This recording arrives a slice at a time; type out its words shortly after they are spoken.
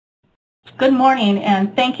Good morning,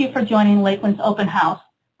 and thank you for joining Lakeland's Open House.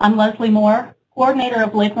 I'm Leslie Moore, coordinator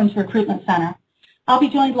of Lakeland's Recruitment Center. I'll be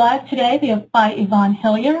joined live today by Yvonne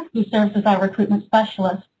Hillier, who serves as our recruitment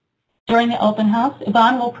specialist. During the open house,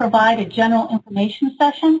 Yvonne will provide a general information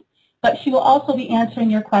session, but she will also be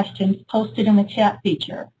answering your questions posted in the chat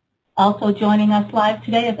feature. Also joining us live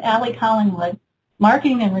today is Allie Collingwood,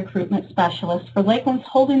 marketing and recruitment specialist for Lakeland's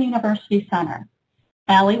Holden University Center.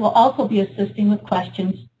 Allie will also be assisting with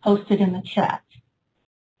questions posted in the chat.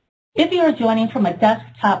 If you are joining from a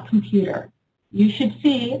desktop computer, you should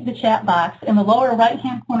see the chat box in the lower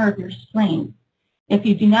right-hand corner of your screen. If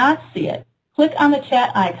you do not see it, click on the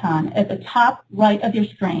chat icon at the top right of your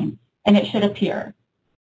screen and it should appear.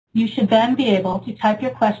 You should then be able to type your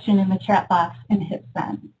question in the chat box and hit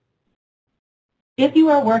send. If you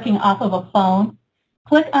are working off of a phone,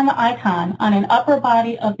 click on the icon on an upper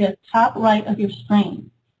body of the top right of your screen.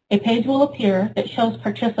 A page will appear that shows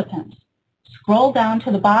participants. Scroll down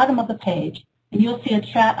to the bottom of the page and you'll see a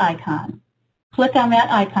chat icon. Click on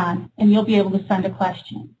that icon and you'll be able to send a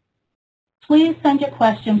question. Please send your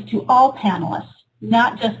questions to all panelists,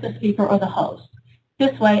 not just the speaker or the host.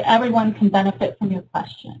 This way everyone can benefit from your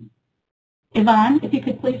question. Yvonne, if you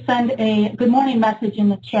could please send a good morning message in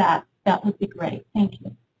the chat, that would be great. Thank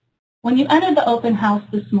you. When you entered the open house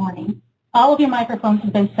this morning, all of your microphones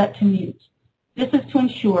have been set to mute. This is to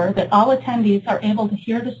ensure that all attendees are able to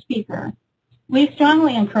hear the speaker. We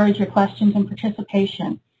strongly encourage your questions and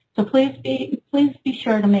participation, so please be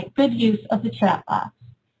sure to make good use of the chat box.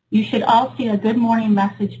 You should all see a good morning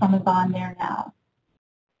message from Yvonne there now.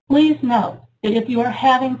 Please note that if you are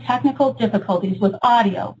having technical difficulties with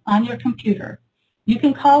audio on your computer, you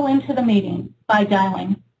can call into the meeting by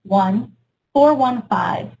dialing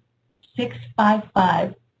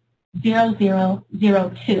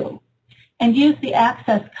 1-415-655-0002 and use the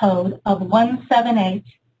access code of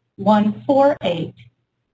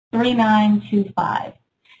 178-148-3925.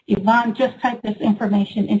 Yvonne just typed this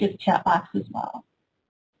information into the chat box as well.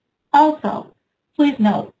 Also, please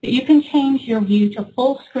note that you can change your view to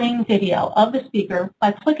full screen video of the speaker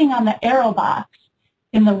by clicking on the arrow box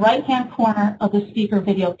in the right-hand corner of the speaker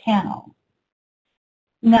video panel.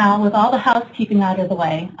 Now, with all the housekeeping out of the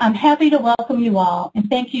way, I'm happy to welcome you all and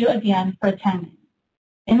thank you again for attending.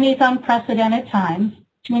 In these unprecedented times,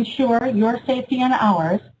 to ensure your safety and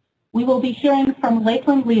ours, we will be hearing from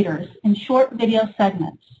Lakeland leaders in short video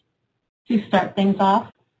segments. To start things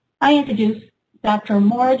off, I introduce Dr.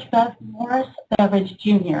 Morris Beveridge,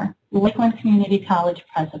 Jr., Lakeland Community College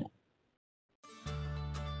President.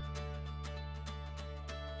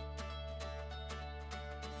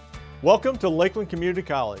 Welcome to Lakeland Community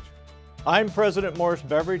College. I'm President Morris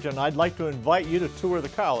Beveridge, and I'd like to invite you to tour the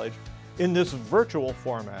college in this virtual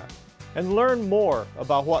format and learn more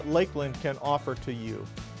about what Lakeland can offer to you.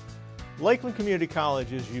 Lakeland Community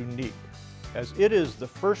College is unique, as it is the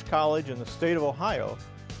first college in the state of Ohio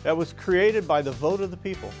that was created by the vote of the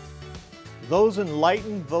people. Those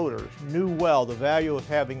enlightened voters knew well the value of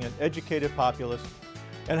having an educated populace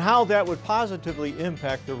and how that would positively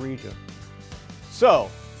impact the region. So,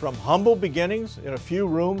 from humble beginnings in a few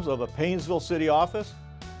rooms of a Painesville city office,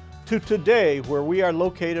 to today where we are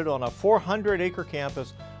located on a 400-acre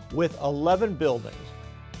campus with 11 buildings,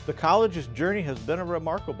 the college's journey has been a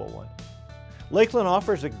remarkable one. Lakeland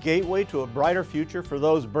offers a gateway to a brighter future for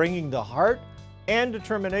those bringing the heart and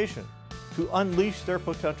determination to unleash their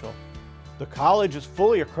potential. The college is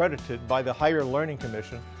fully accredited by the Higher Learning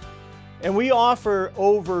Commission, and we offer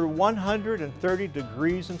over 130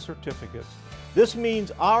 degrees and certificates. This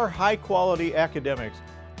means our high-quality academics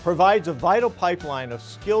provides a vital pipeline of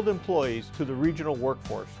skilled employees to the regional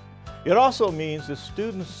workforce. It also means that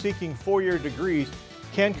students seeking four-year degrees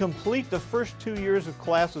can complete the first 2 years of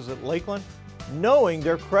classes at Lakeland, knowing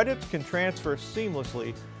their credits can transfer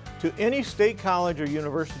seamlessly to any state college or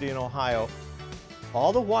university in Ohio,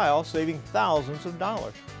 all the while saving thousands of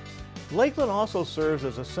dollars. Lakeland also serves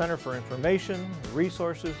as a center for information,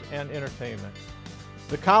 resources, and entertainment.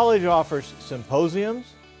 The college offers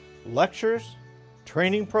symposiums, lectures,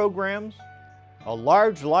 training programs, a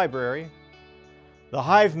large library, the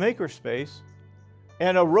Hive Makerspace,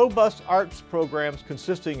 and a robust arts programs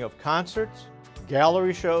consisting of concerts,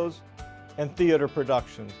 gallery shows, and theater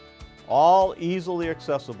productions, all easily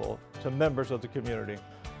accessible to members of the community.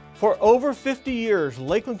 For over 50 years,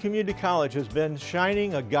 Lakeland Community College has been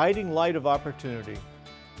shining a guiding light of opportunity.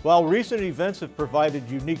 While recent events have provided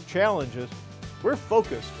unique challenges, we're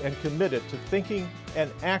focused and committed to thinking and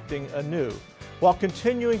acting anew, while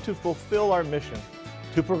continuing to fulfill our mission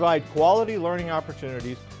to provide quality learning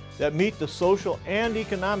opportunities that meet the social and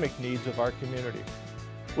economic needs of our community.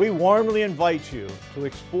 We warmly invite you to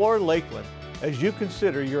explore Lakeland as you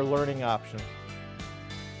consider your learning options.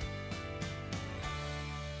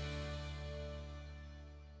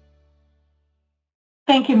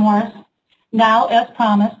 Thank you, Morris. Now, as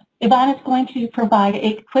promised, Yvonne is going to provide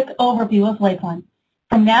a quick overview of Lakeland,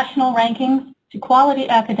 from national rankings to quality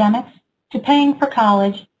academics to paying for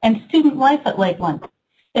college and student life at Lakeland.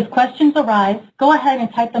 If questions arise, go ahead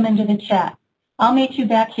and type them into the chat. I'll meet you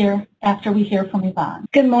back here after we hear from Yvonne.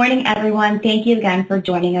 Good morning, everyone. Thank you again for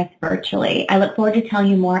joining us virtually. I look forward to telling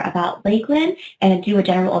you more about Lakeland and do a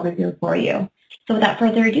general overview for you. So without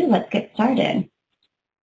further ado, let's get started.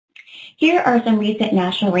 Here are some recent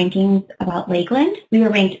national rankings about Lakeland. We were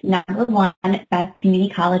ranked #1 Best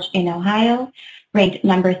Community College in Ohio, ranked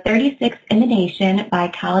number 36 in the nation by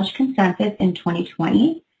College Consensus in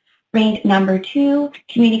 2020, ranked #2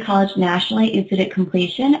 Community College nationally instituted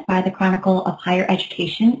completion by the Chronicle of Higher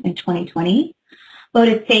Education in 2020,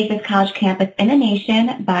 voted safest college campus in the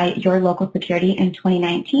nation by Your Local Security in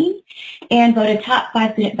 2019, and voted top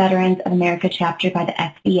 5 student veterans of America chapter by the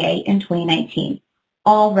SBA in 2019,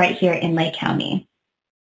 all right here in Lake County.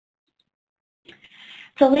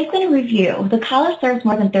 So Lakeland Review, the college serves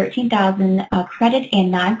more than 13,000 credit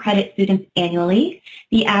and non-credit students annually.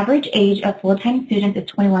 The average age of full-time students is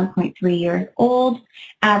 21.3 years old.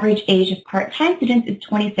 Average age of part-time students is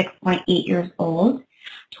 26.8 years old.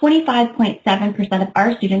 25.7% of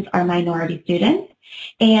our students are minority students.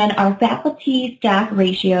 And our faculty-staff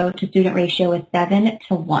ratio to student ratio is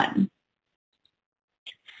 7:1.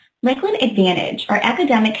 Lakeland Advantage, our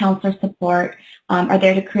academic counselor support are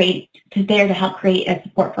there to help create a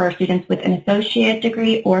support for our students with an associate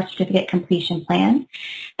degree or certificate completion plan.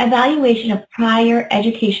 Evaluation of prior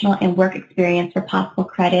educational and work experience for possible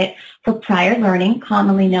credit for prior learning,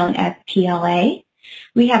 commonly known as PLA.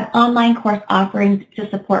 We have online course offerings to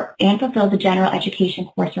support and fulfill the general education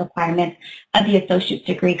course requirements of the associate's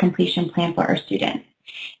degree completion plan for our students.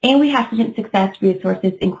 And we have student success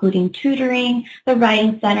resources, including tutoring, the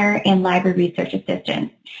Writing Center, and library research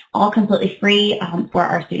assistance, all completely free for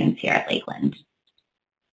our students here at Lakeland.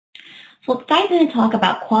 So let's dive in and talk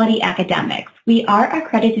about quality academics. We are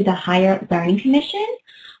accredited to the Higher Learning Commission.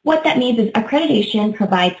 What that means is accreditation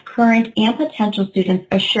provides current and potential students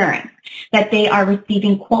assurance that they are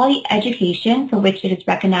receiving quality education for which it is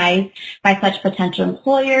recognized by such potential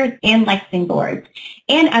employers and licensing boards,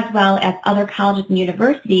 and as well as other colleges and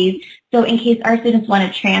universities. So in case our students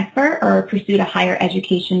want to transfer or pursue a higher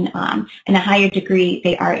education and a higher degree,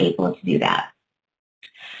 they are able to do that.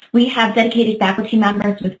 We have dedicated faculty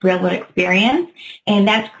members with real-world experience, and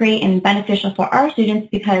that's great and beneficial for our students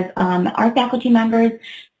because our faculty members,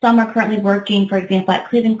 some are currently working, for example, at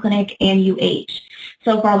Cleveland Clinic and UH.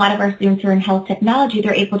 So for a lot of our students who are in health technology,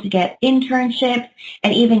 they're able to get internships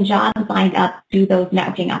and even jobs lined up through those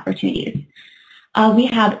networking opportunities. We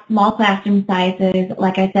have small classroom sizes.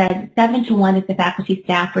 Like I said, 7:1 is the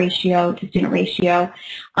faculty-staff ratio to student ratio.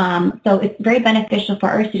 So it's very beneficial for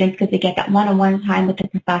our students because they get that one-on-one time with the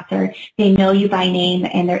professor. They know you by name,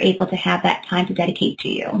 and they're able to have that time to dedicate to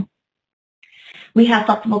you. We have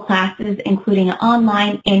flexible classes, including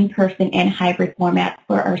online, in-person, and hybrid formats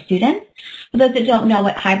for our students. For those that don't know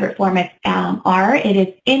what hybrid formats are, it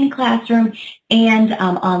is in classroom and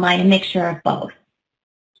online, a mixture of both.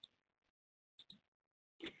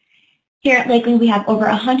 Here at Lakeland, we have over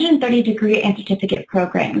 130 degree and certificate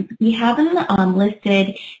programs. We have them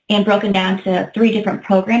listed and broken down to 3 different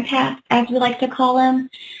program paths, as we like to call them.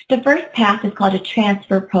 The first path is called a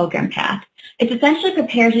transfer program path. It essentially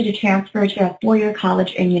prepares you to transfer to a 4-year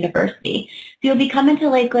college and university. So you'll be coming to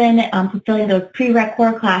Lakeland, fulfilling those prereq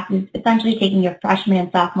core classes, essentially taking your freshman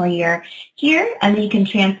and sophomore year here, and then you can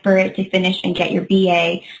transfer it to finish and get your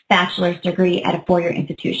BA, bachelor's degree at a 4-year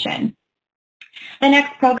institution. The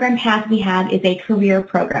next program path we have is a career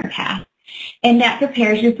program path, and that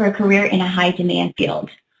prepares you for a career in a high-demand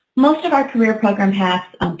field. Most of our career program paths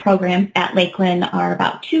programs at Lakeland are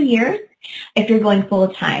about 2 years if you're going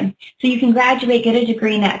full-time. So you can graduate, get a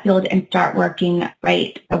degree in that field, and start working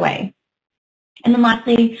right away. And then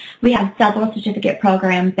lastly, we have several certificate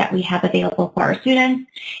programs that we have available for our students,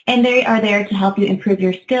 and they are there to help you improve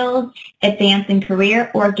your skills, advance in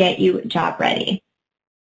career, or get you job ready.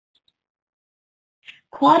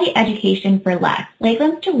 Quality education for less.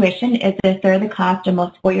 Lakeland's tuition is a third of the cost of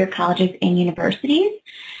most 4-year colleges and universities.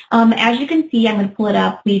 As you can see, I'm going to pull it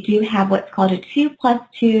up. We do have what's called a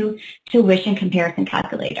 2+2 tuition comparison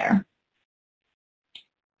calculator.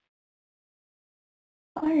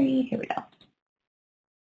 Sorry, here we go.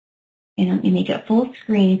 And let me make it full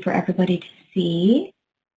screen for everybody to see.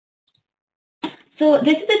 So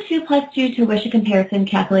this is a 2+2 tuition comparison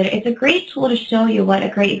calculator. It's a great tool to show you what a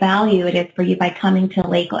great value it is for you by coming to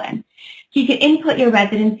Lakeland. So you can input your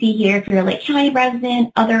residency here if you're a Lake County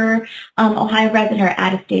resident, other Ohio resident, or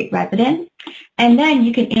out-of-state resident. And then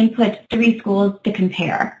you can input 3 schools to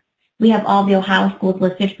compare. We have all the Ohio schools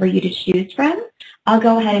listed for you to choose from. I'll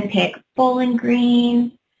go ahead and pick Bowling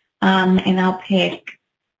Green, and I'll pick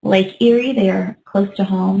Lake Erie. They are close to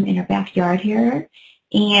home in our backyard here.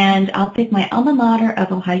 And I'll pick my alma mater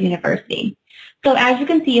of Ohio University. So as you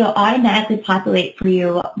can see, it'll automatically populate for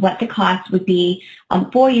you what the cost would be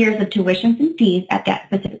 4 years of tuitions and fees at that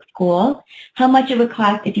specific school, how much it would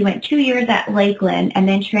cost if you went 2 years at Lakeland and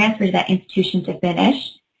then transferred to that institution to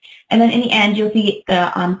finish. And then in the end, you'll see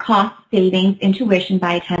the cost savings in tuition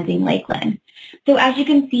by attending Lakeland. So as you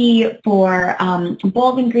can see, for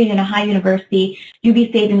Bowling Green and Ohio University, you'll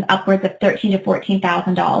be saving upwards of $13,000 to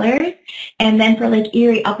 $14,000. And then for Lake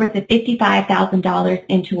Erie, upwards of $55,000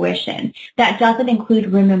 in tuition. That doesn't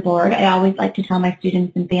include room and board. I always like to tell my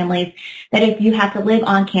students and families that if you have to live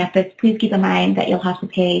on campus, please keep in mind that you'll have to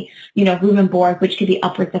pay, room and board, which could be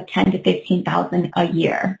upwards of $10,000 to $15,000 a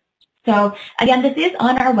year. So again, this is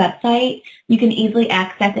on our website. You can easily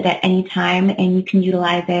access it at any time, and you can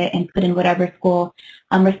utilize it and put in whatever school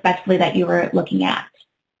respectively that you were looking at.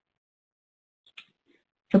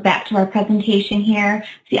 So back to our presentation here.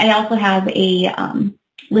 See, I also have a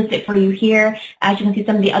listed for you here. As you can see,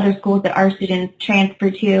 some of the other schools that our students transfer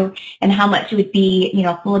to and how much it would be,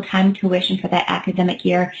 full-time tuition for that academic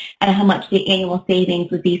year, and how much the annual savings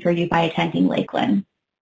would be for you by attending Lakeland.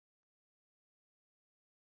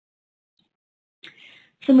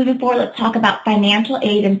 So moving forward, let's talk about financial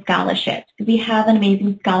aid and scholarships. We have an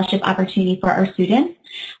amazing scholarship opportunity for our students.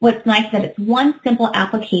 What's nice is that it's one simple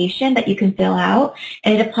application that you can fill out,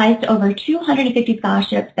 and it applies to over 250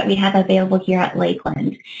 scholarships that we have available here at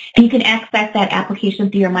Lakeland. And you can access that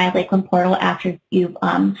application through your My Lakeland portal after you've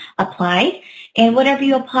applied. And whatever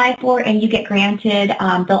you apply for and you get granted,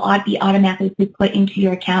 they'll be automatically put into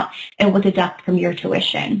your account and will deduct from your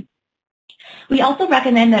tuition. We also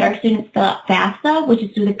recommend that our students fill out FAFSA, which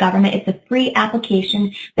is through the government. It's a free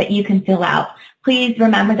application that you can fill out. Please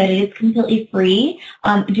remember that it is completely free.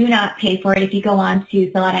 Do not pay for it. If you go on to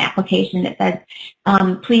fill out an application that says,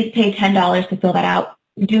 please pay $10 to fill that out,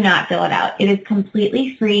 do not fill it out. It is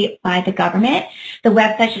completely free by the government. The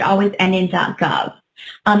website should always end in .gov.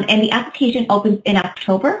 And the application opens in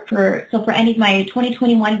October. So for any of my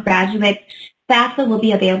 2021 graduates, FAFSA will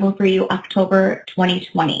be available for you October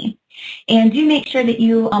 2020. And do make sure that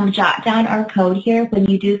you jot down our code here when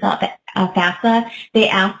you do fill out the FAFSA. They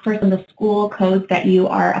ask for some of the school codes that you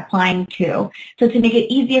are applying to. So to make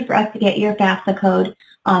it easier for us to get your FAFSA code,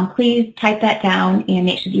 please type that down and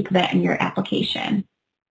make sure you put that in your application.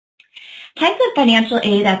 Types of financial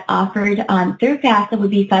aid that's offered through FAFSA would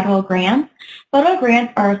be federal grants. Federal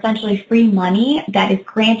grants are essentially free money that is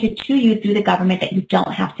granted to you through the government that you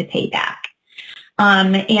don't have to pay back.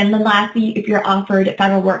 And then lastly, if you're offered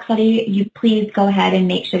federal work study, you please go ahead and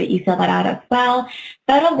make sure that you fill that out as well.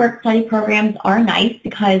 Federal work study programs are nice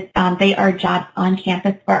because they are jobs on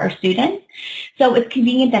campus for our students. So it's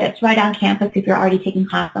convenient that it's right on campus if you're already taking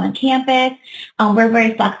classes on campus. We're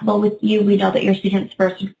very flexible with you. We know that you're students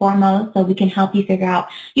first and foremost, so we can help you figure out,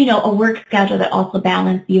 a work schedule that also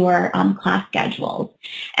balances your class schedules.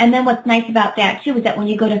 And then what's nice about that too is that when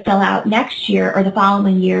you go to fill out next year or the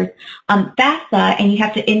following year's FAFSA, and you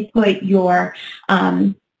have to input your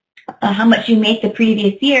how much you make the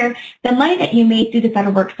previous year, the money that you made through the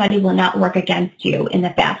federal work study will not work against you in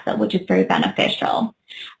the FAFSA, which is very beneficial.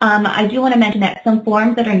 I do want to mention that some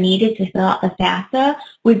forms that are needed to fill out the FAFSA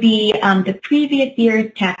would be the previous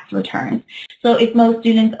year's tax returns. So if most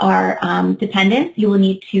students are dependents, you will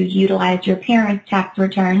need to utilize your parents' tax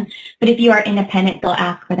return. But if you are independent, they'll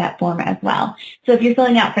ask for that form as well. So if you're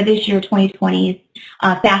filling out for this year, 2020's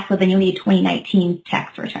FAFSA, then you'll need 2019's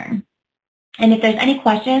tax return. And if there's any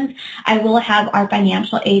questions, I will have our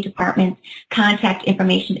financial aid department's contact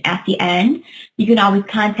information at the end. You can always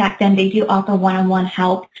contact them. They do offer one-on-one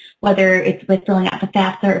help, whether it's with filling out the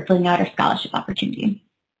FAFSA or filling out our scholarship opportunity.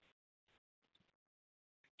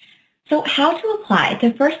 So how to apply?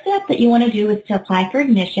 The first step that you want to do is to apply for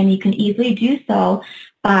admission. You can easily do so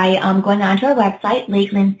by going onto our website,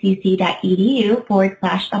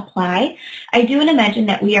 lakelandcc.edu/apply. I do want to mention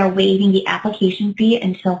that we are waiving the application fee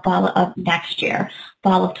until fall of next year,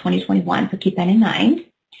 fall of 2021, so keep that in mind.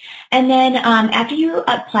 And then after you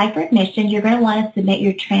apply for admission, you're going to want to submit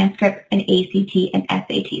your transcript and ACT and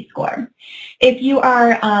SAT score. If you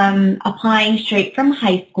are applying straight from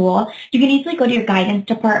high school, you can easily go to your guidance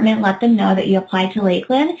department, let them know that you applied to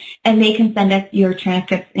Lakeland, and they can send us your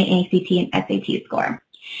transcripts and ACT and SAT score.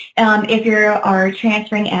 If you are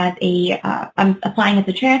transferring as applying as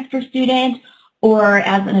a transfer student or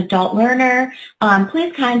as an adult learner,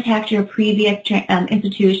 please contact your previous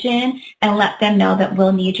institution and let them know that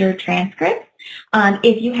we'll need your transcripts.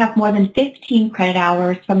 If you have more than 15 credit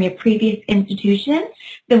hours from your previous institution,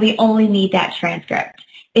 then we only need that transcript.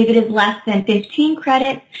 If it is less than 15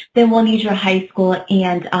 credits, then we'll need your high school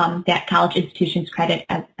and that college institution's credit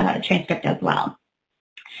as transcript as well.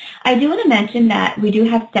 I do want to mention that we do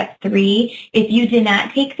have step 3. If you did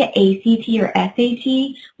not take the ACT or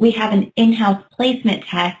SAT, we have an in-house placement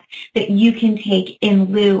test that you can take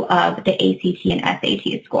in lieu of the ACT and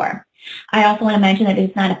SAT score. I also want to mention that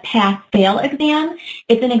it's not a pass-fail exam.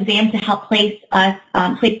 It's an exam to help helps us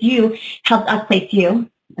place you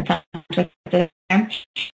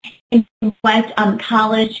in what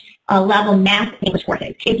college level math and English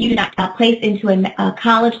courses. If you do not place into a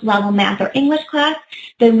college level math or English class,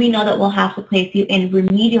 then we know that we'll have to place you in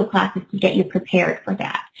remedial classes to get you prepared for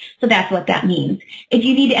that. So that's what that means. If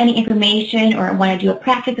you need any information or want to do a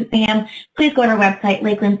practice exam, please go to our website,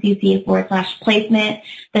 lakelandcca.com/placement.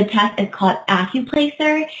 The test is called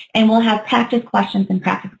AccuPlacer, and we'll have practice questions and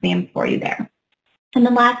practice exams for you there. And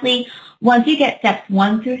then lastly, once you get steps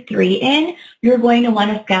 1 through 3 in, you're going to want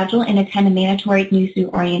to schedule and attend a mandatory new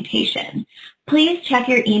student orientation. Please check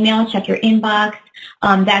your email, check your inbox.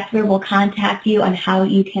 That's where we'll contact you on how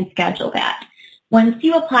you can schedule that. Once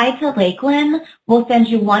you apply to Lakeland, we'll send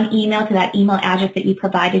you one email to that email address that you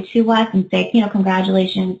provided to us and say,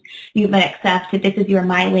 congratulations, you've been accepted. This is your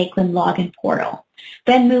My Lakeland login portal.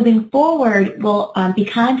 Then moving forward, we'll be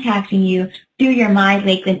contacting you through your My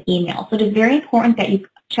Lakeland email. So it is very important that you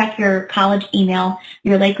check your college email,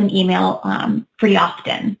 your Lakeland email pretty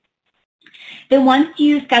often. Then once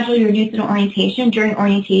you schedule your new student orientation, during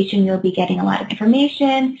orientation you'll be getting a lot of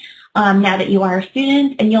information now that you are a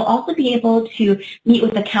student, and you'll also be able to meet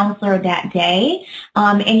with a counselor that day,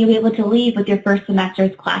 and you'll be able to leave with your first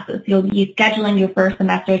semester's classes. You'll be scheduling your first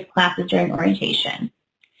semester's classes during orientation.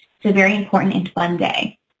 It's a very important and fun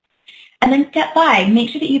day. And then step 5,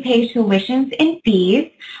 make sure that you pay tuitions and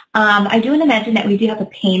fees. I do want to mention that we do have a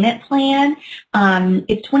payment plan.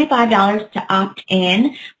 It's $25 to opt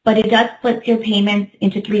in, but it does split your payments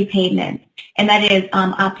into 3 payments, and that is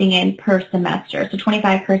opting in per semester. So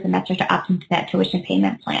 $25 per semester to opt into that tuition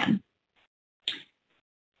payment plan.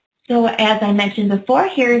 So as I mentioned before,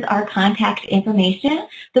 here's our contact information.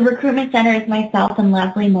 The recruitment center is myself and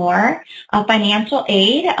Leslie Moore. Financial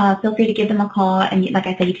aid, feel free to give them a call, and like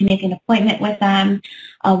I said, you can make an appointment with them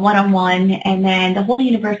one-on-one. And then the whole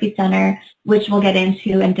university center, which we'll get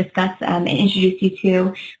into and discuss and introduce you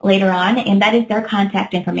to later on, and that is their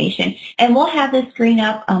contact information. And we'll have this screen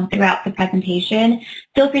up throughout the presentation.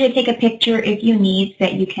 Feel free to take a picture if you need so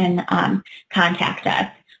that you can contact us.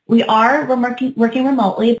 We're working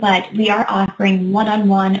remotely, but we are offering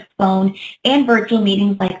one-on-one phone and virtual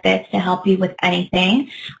meetings like this to help you with anything.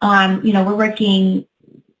 We're working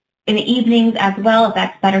in the evenings as well, if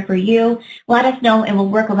that's better for you. Let us know, and we'll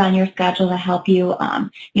work around your schedule to help you,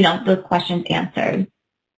 those questions answered.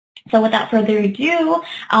 So without further ado,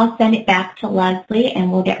 I'll send it back to Leslie,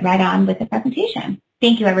 and we'll get right on with the presentation.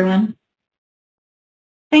 Thank you, everyone.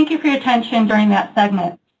 Thank you for your attention during that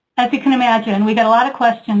segment. As you can imagine, we get a lot of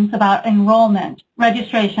questions about enrollment,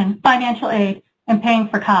 registration, financial aid, and paying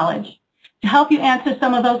for college. To help you answer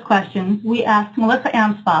some of those questions, we asked Melissa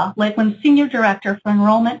Amsbaugh, Lakeland's Senior Director for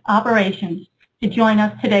Enrollment Operations, to join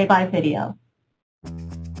us today by video.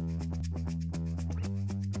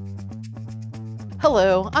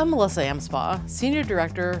 Hello, I'm Melissa Amsbaugh, Senior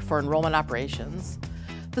Director for Enrollment Operations.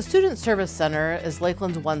 The Student Service Center is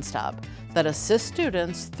Lakeland's one-stop that assists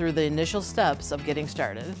students through the initial steps of getting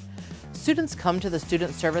started. Students come to the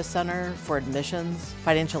Student Service Center for admissions,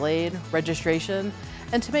 financial aid, registration,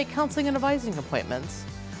 and to make counseling and advising appointments.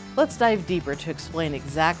 Let's dive deeper to explain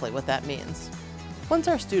exactly what that means. Once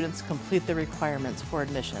our students complete the requirements for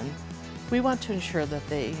admission, we want to ensure that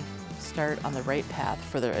they start on the right path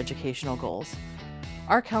for their educational goals.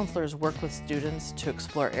 Our counselors work with students to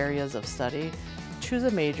explore areas of study, choose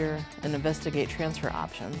a major, and investigate transfer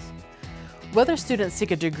options. Whether students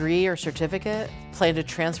seek a degree or certificate, plan to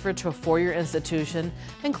transfer to a four-year institution,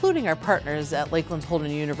 including our partners at Lakeland's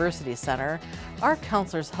Holden University Center, our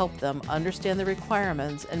counselors help them understand the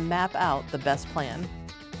requirements and map out the best plan.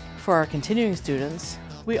 For our continuing students,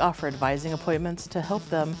 we offer advising appointments to help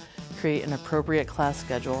them create an appropriate class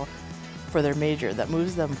schedule for their major that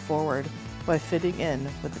moves them forward by fitting in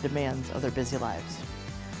with the demands of their busy lives.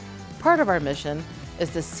 Part of our mission is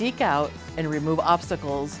to seek out and remove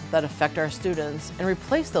obstacles that affect our students and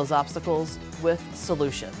replace those obstacles with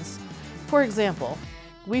solutions. For example,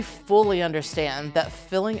 we fully understand that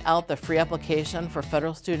filling out the free application for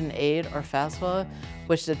federal student aid, or FAFSA,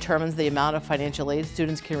 which determines the amount of financial aid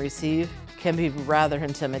students can receive, can be rather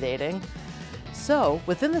intimidating. So,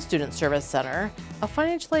 within the Student Service Center, a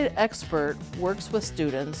financial aid expert works with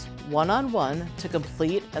students one-on-one to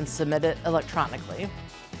complete and submit it electronically.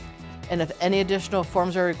 And if any additional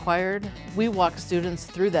forms are required, we walk students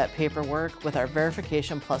through that paperwork with our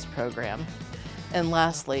Verification Plus program. And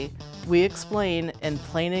lastly, we explain in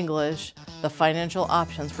plain English the financial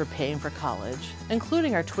options for paying for college,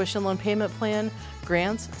 including our tuition loan payment plan,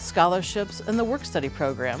 grants, scholarships, and the work-study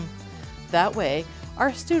program. That way,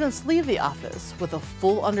 our students leave the office with a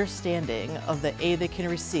full understanding of the aid they can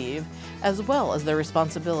receive, as well as their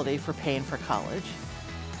responsibility for paying for college.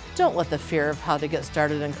 Don't let the fear of how to get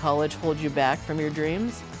started in college hold you back from your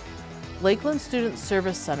dreams. Lakeland Student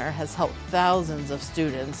Service Center has helped thousands of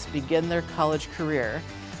students begin their college career,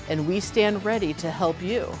 and we stand ready to help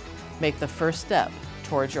you make the first step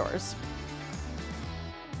towards yours.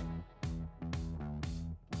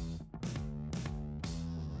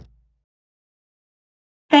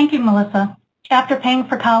 Thank you, Melissa. After paying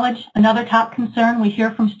for college, another top concern we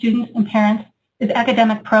hear from students and parents is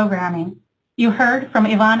academic programming. You heard from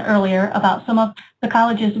Yvonne earlier about some of the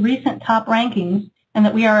college's recent top rankings and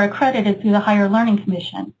that we are accredited through the Higher Learning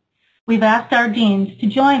Commission. We've asked our deans to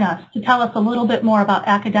join us to tell us a little bit more about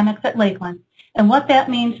academics at Lakeland and what that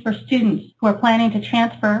means for students who are planning to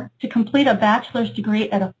transfer to complete a bachelor's degree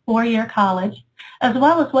at a four-year college, as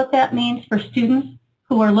well as what that means for students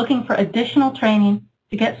who are looking for additional training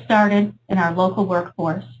to get started in our local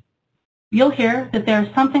workforce. You'll hear that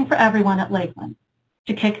there's something for everyone at Lakeland.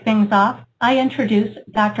 To kick things off, I introduce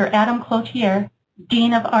Dr. Adam Cloutier,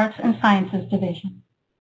 Dean of Arts and Sciences Division.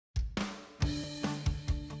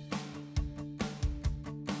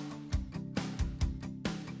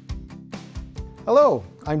 Hello,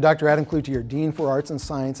 I'm Dr. Adam Cloutier, Dean for Arts and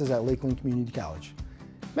Sciences at Lakeland Community College.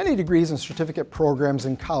 Many degrees and certificate programs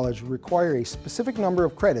in college require a specific number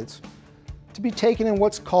of credits to be taken in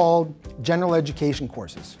what's called general education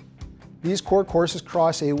courses. These core courses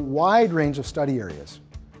cross a wide range of study areas.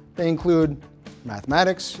 They include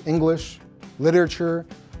mathematics, English, literature,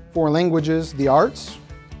 foreign languages, the arts,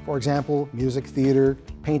 for example, music, theater,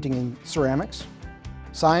 painting, and ceramics,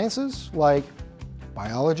 sciences like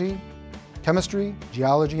biology, chemistry,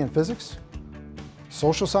 geology, and physics,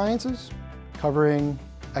 social sciences, covering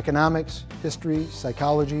economics, history,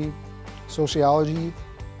 psychology, sociology,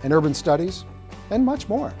 and urban studies, and much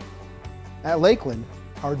more. At Lakeland,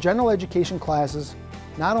 our general education classes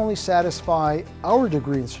not only satisfy our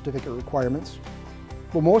degree and certificate requirements,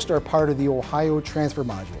 but most are part of the Ohio transfer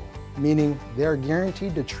module, meaning they are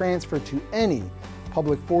guaranteed to transfer to any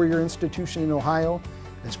public four-year institution in Ohio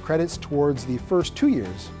as credits towards the first 2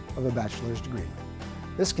 years of a bachelor's degree.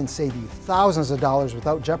 This can save you thousands of dollars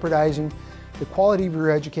without jeopardizing the quality of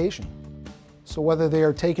your education. So whether they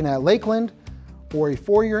are taken at Lakeland or a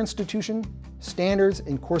four-year institution, standards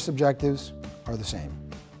and course objectives are the same.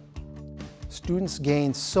 Students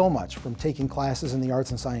gain so much from taking classes in the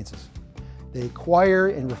arts and sciences. They acquire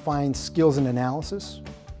and refine skills in analysis,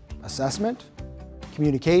 assessment,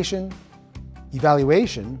 communication,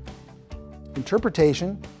 evaluation,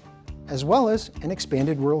 interpretation, as well as an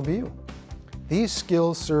expanded worldview. These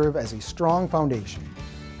skills serve as a strong foundation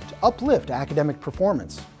to uplift academic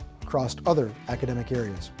performance across other academic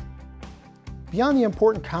areas. Beyond the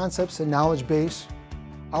important concepts and knowledge base,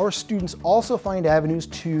 our students also find avenues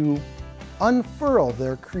to unfurl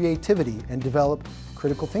their creativity and develop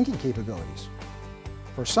critical thinking capabilities.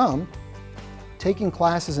 For some, taking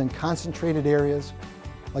classes in concentrated areas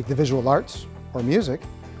like the visual arts or music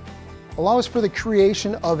allows for the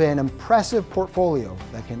creation of an impressive portfolio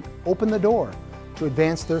that can open the door to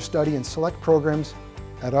advance their study in select programs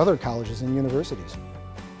at other colleges and universities.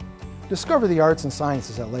 Discover the arts and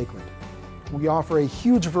sciences at Lakeland. We offer a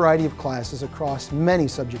huge variety of classes across many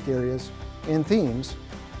subject areas and themes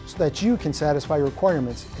so that you can satisfy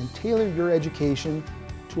requirements and tailor your education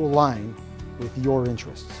to align with your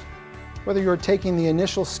interests. Whether you're taking the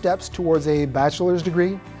initial steps towards a bachelor's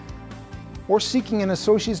degree or seeking an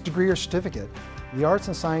associate's degree or certificate, the arts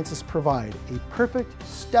and sciences provide a perfect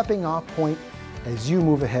stepping off point as you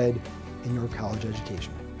move ahead in your college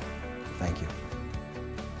education. Thank you.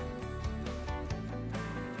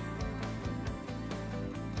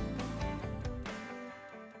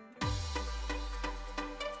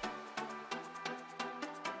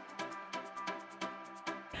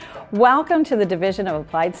 Welcome to the Division of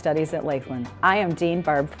Applied Studies at Lakeland. I am Dean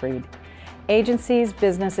Barb Freed. Agencies,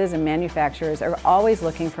 businesses, and manufacturers are always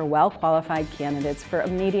looking for well-qualified candidates for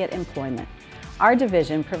immediate employment. Our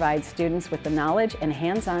division provides students with the knowledge and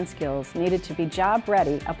hands-on skills needed to be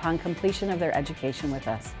job-ready upon completion of their education with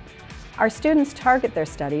us. Our students target their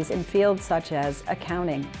studies in fields such as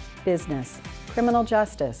accounting, business, criminal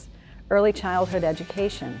justice, early childhood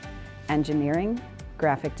education, engineering,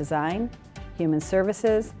 graphic design, human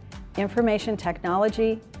services, information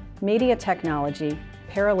technology, media technology,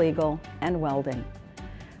 paralegal, and welding.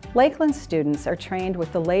 Lakeland students are trained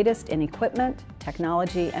with the latest in equipment,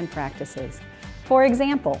 technology, and practices. For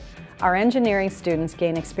example, our engineering students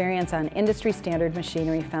gain experience on industry standard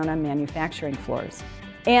machinery found on manufacturing floors.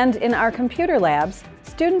 And in our computer labs,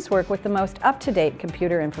 students work with the most up-to-date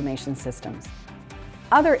computer information systems.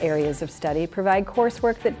 Other areas of study provide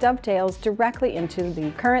coursework that dovetails directly into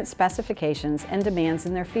the current specifications and demands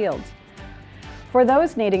in their fields. For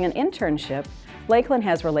those needing an internship, Lakeland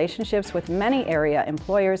has relationships with many area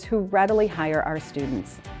employers who readily hire our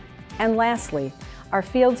students. And lastly, our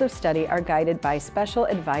fields of study are guided by special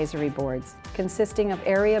advisory boards consisting of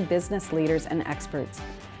area business leaders and experts.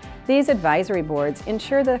 These advisory boards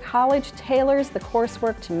ensure the college tailors the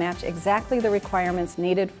coursework to match exactly the requirements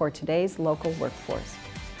needed for today's local workforce.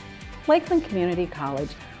 Lakeland Community College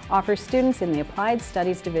offers students in the Applied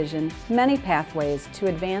Studies Division many pathways to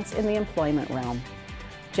advance in the employment realm.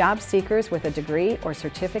 Job seekers with a degree or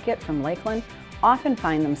certificate from Lakeland often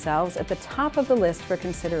find themselves at the top of the list for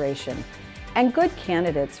consideration, and good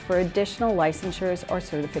candidates for additional licensures or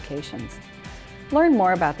certifications. Learn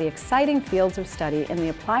more about the exciting fields of study in the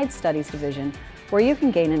Applied Studies Division, where you can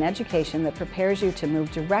gain an education that prepares you to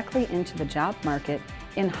move directly into the job market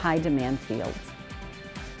in high-demand fields.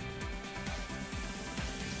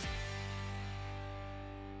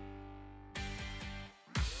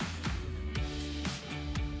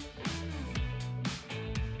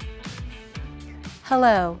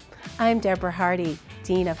 Hello, I'm Deborah Hardy,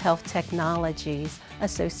 Dean of Health Technologies,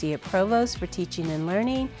 Associate Provost for Teaching and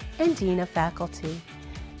Learning, and Dean of Faculty.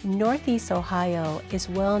 Northeast Ohio is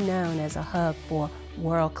well known as a hub for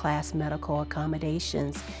world-class medical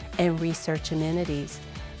accommodations and research amenities.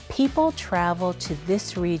 People travel to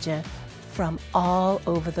this region from all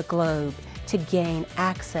over the globe to gain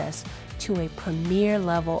access to a premier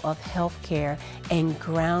level of healthcare and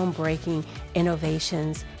groundbreaking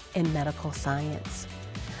innovations in medical science.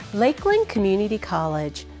 Lakeland Community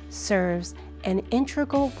College serves an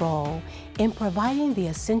integral role in providing the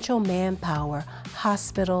essential manpower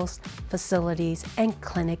hospitals, facilities, and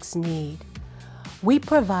clinics need. We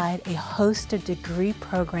provide a host of degree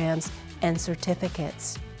programs and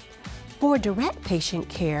certificates. For direct patient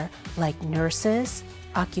care like nurses,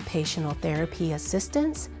 occupational therapy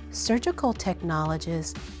assistants, surgical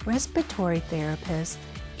technologists, respiratory therapists,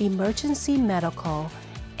 emergency medical,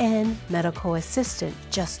 and medical assistant,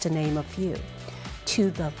 just to name a few, to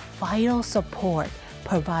the vital support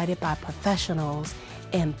provided by professionals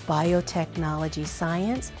in biotechnology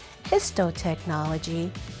science, histotechnology,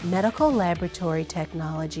 medical laboratory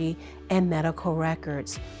technology, and medical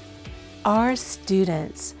records. Our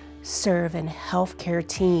students serve in healthcare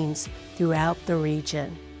teams throughout the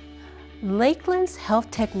region. Lakeland's health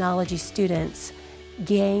technology students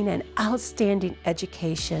gain an outstanding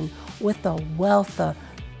education with a wealth of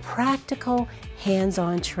practical,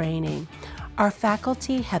 hands-on training. Our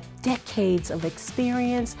faculty have decades of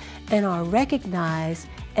experience and are recognized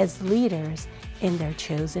as leaders in their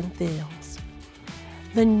chosen fields.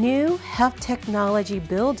 The new health technology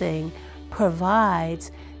building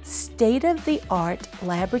provides state-of-the-art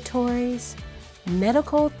laboratories,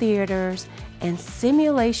 medical theaters, and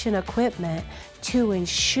simulation equipment to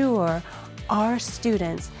ensure our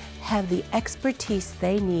students have the expertise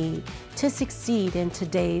they need to succeed in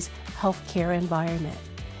today's healthcare environment.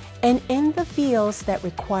 And in the fields that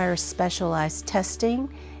require specialized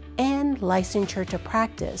testing and licensure to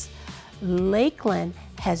practice, Lakeland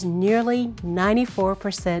has nearly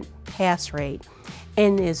 94% pass rate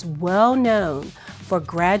and is well known for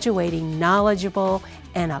graduating knowledgeable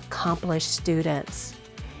and accomplished students.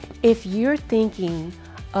 If you're thinking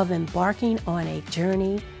of embarking on a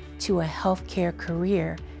journey to a healthcare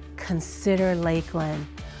career, consider Lakeland.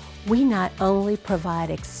 We not only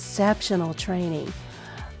provide exceptional training,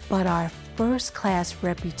 but our first-class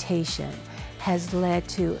reputation has led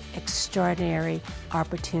to extraordinary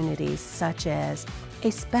opportunities such as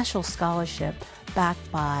a special scholarship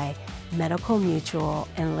backed by Medical Mutual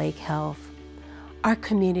and Lake Health. Our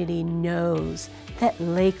community knows that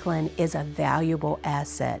Lakeland is a valuable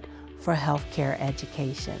asset for healthcare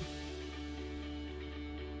education.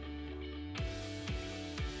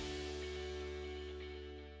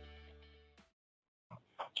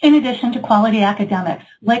 In addition to quality academics,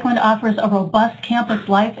 Lakeland offers a robust campus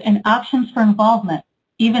life and options for involvement,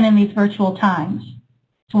 even in these virtual times.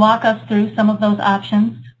 To walk us through some of those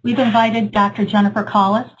options, we've invited Dr. Jennifer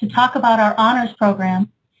Collis to talk about our honors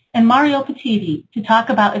program and Mario Petiti to talk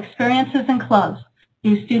about experiences in clubs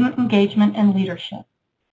through student engagement and leadership.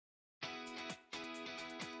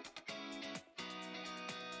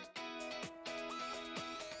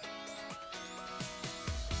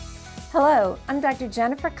 Hello, I'm Dr.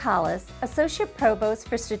 Jennifer Collis, Associate Provost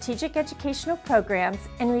for Strategic Educational Programs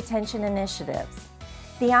and Retention Initiatives.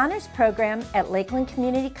 The Honors Program at Lakeland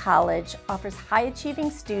Community College offers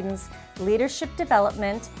high-achieving students leadership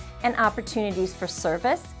development and opportunities for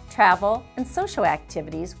service, travel, and social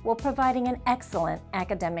activities while providing an excellent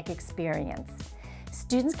academic experience.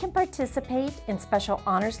 Students can participate in special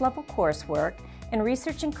honors-level coursework and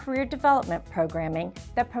research and career development programming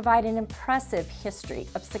that provide an impressive history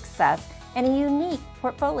of success and a unique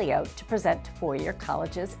portfolio to present to four-year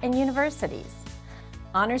colleges and universities.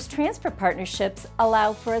 Honors transfer partnerships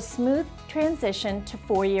allow for a smooth transition to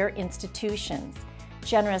four-year institutions.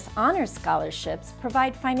 Generous honors scholarships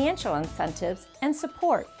provide financial incentives and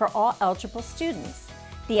support for all eligible students.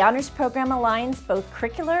 The Honors Program aligns both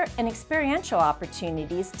curricular and experiential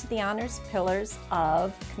opportunities to the honors pillars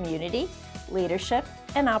of community, leadership,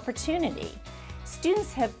 and opportunity.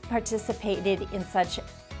 Students have participated in such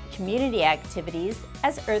community activities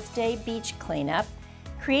as Earth Day beach cleanup,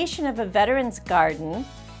 creation of a veterans garden,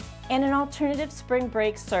 and an alternative spring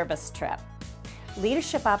break service trip.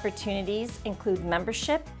 Leadership opportunities include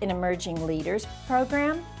membership in Emerging Leaders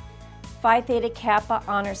Program, Phi Theta Kappa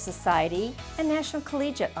Honor Society, and National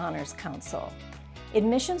Collegiate Honors Council.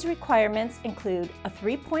 Admissions requirements include a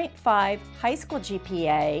 3.5 high school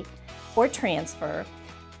GPA or transfer,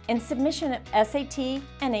 and submission of SAT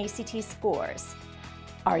and ACT scores.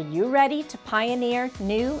 Are you ready to pioneer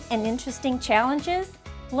new and interesting challenges?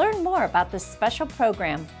 Learn more about this special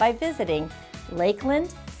program by visiting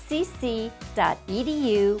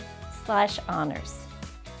lakelandcc.edu/honors.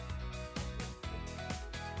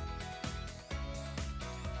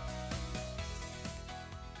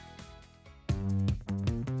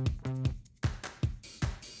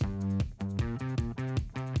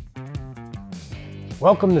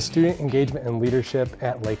 Welcome to Student Engagement and Leadership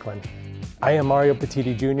at Lakeland. I am Mario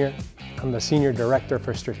Petiti Jr. I'm the Senior Director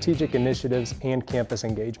for Strategic Initiatives and Campus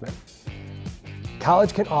Engagement.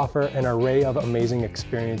 College can offer an array of amazing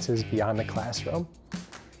experiences beyond the classroom.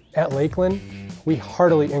 At Lakeland, we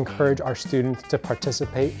heartily encourage our students to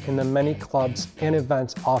participate in the many clubs and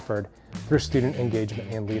events offered through student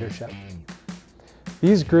engagement and leadership.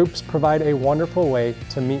 These groups provide a wonderful way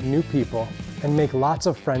to meet new people and make lots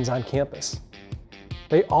of friends on campus.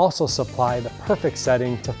 They also supply the perfect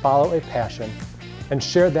setting to follow a passion and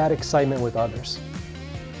share that excitement with others.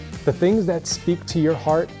 The things that speak to your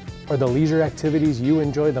heart or the leisure activities you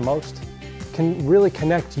enjoy the most can really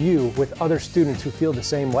connect you with other students who feel the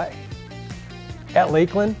same way. At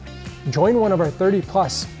Lakeland, join one of our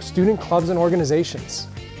 30+ student clubs and organizations.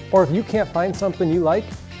 Or if you can't find something you like,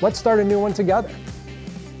 let's start a new one together.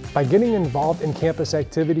 By getting involved in campus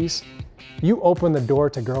activities, you open the door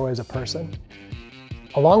to grow as a person.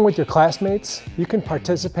 Along with your classmates, you can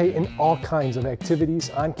participate in all kinds of activities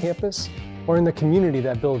on campus or in the community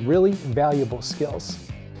that build really valuable skills.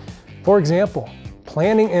 For example,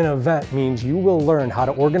 planning an event means you will learn how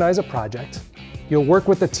to organize a project, you'll work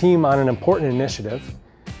with the team on an important initiative,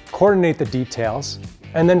 coordinate the details,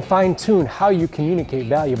 and then fine-tune how you communicate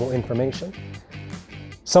valuable information.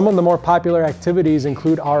 Some of the more popular activities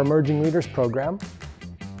include our Emerging Leaders program,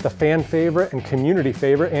 the fan favorite and community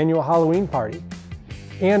favorite annual Halloween party,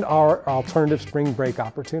 and our alternative spring break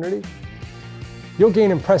opportunity. You'll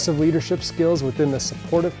gain impressive leadership skills within the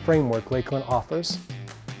supportive framework Lakeland offers.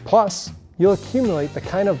 Plus, you'll accumulate the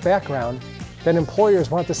kind of background that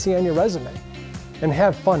employers want to see on your resume and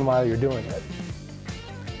have fun while you're doing it.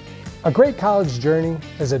 A great college journey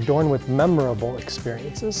is adorned with memorable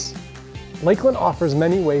experiences. Lakeland offers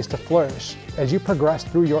many ways to flourish as you progress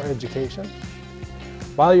through your education.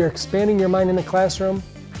 While you're expanding your mind in the classroom,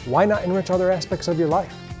 why not enrich other aspects of your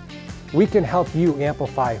life? We can help you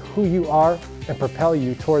amplify who you are and propel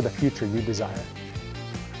you toward the future you desire.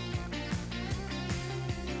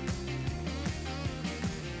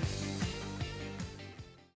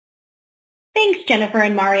 Thanks, Jennifer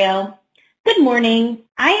and Mario. Good morning.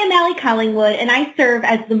 I am Allie Collingwood, and I serve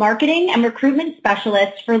as the Marketing and Recruitment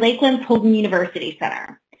Specialist for Lakeland's Holden University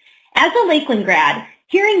Center. As a Lakeland grad,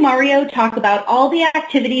 hearing Mario talk about all the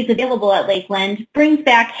activities available at Lakeland brings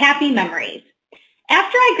back happy memories.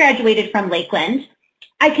 After I graduated from Lakeland,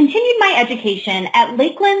 I continued my education at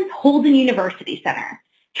Lakeland's Holden University Center,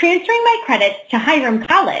 transferring my credits to Hiram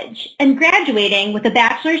College, and graduating with a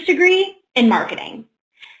bachelor's degree in marketing.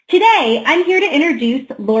 Today, I'm here to introduce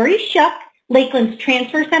Lori Shook, Lakeland's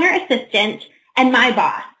Transfer Center Assistant, and my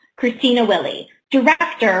boss, Christina Willey,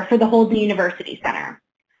 Director for the Holden University Center.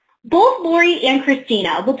 Both Lori and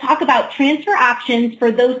Christina will talk about transfer options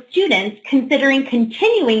for those students considering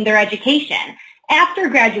continuing their education after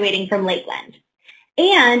graduating from Lakeland.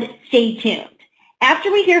 And stay tuned.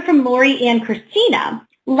 After we hear from Lori and Christina,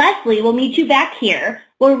 Leslie will meet you back here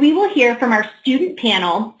where we will hear from our student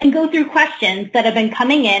panel and go through questions that have been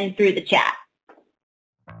coming in through the chat.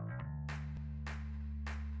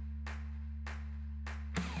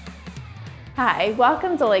 Hi,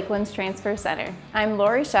 welcome to Lakeland's Transfer Center. I'm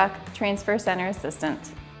Lori Shook, Transfer Center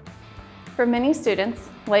Assistant. For many students,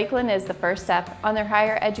 Lakeland is the first step on their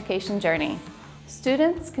higher education journey.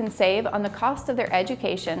 Students can save on the cost of their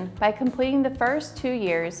education by completing the first 2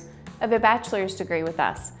 years of a bachelor's degree with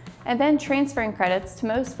us, and then transferring credits to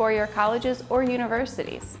most four-year colleges or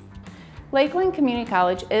universities. Lakeland Community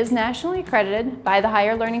College is nationally accredited by the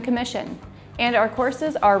Higher Learning Commission, and our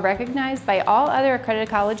courses are recognized by all other accredited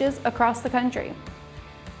colleges across the country.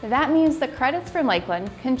 That means the credits from Lakeland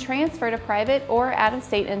can transfer to private or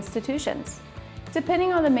out-of-state institutions.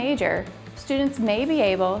 Depending on the major, students may be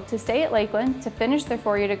able to stay at Lakeland to finish their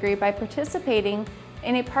four-year degree by participating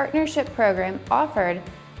in a partnership program offered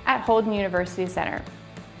at Holden University Center.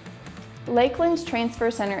 Lakeland's Transfer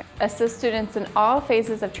Center assists students in all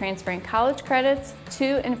phases of transferring college credits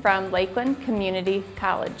to and from Lakeland Community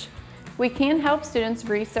College. We can help students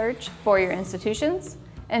research four-year institutions,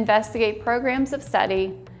 investigate programs of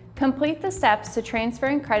study, complete the steps to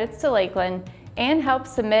transferring credits to Lakeland, and help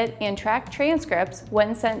submit and track transcripts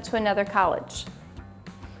when sent to another college.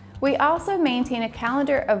 We also maintain a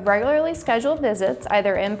calendar of regularly scheduled visits,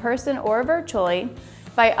 either in person or virtually,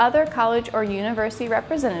 by other college or university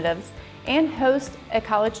representatives, and host a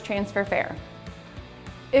college transfer fair.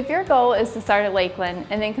 If your goal is to start at Lakeland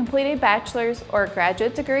and then complete a bachelor's or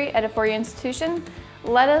graduate degree at a four-year institution,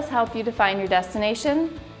 let us help you define your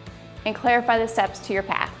destination and clarify the steps to your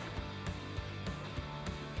path.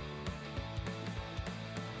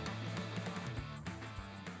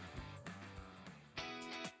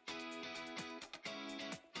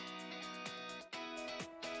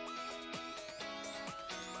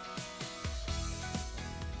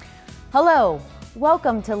 Hello,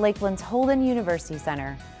 welcome to Lakeland's Holden University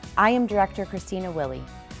Center. I am Director Christina Willey.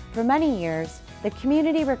 For many years, the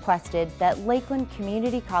community requested that Lakeland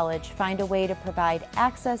Community College find a way to provide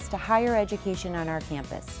access to higher education on our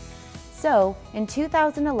campus. So, in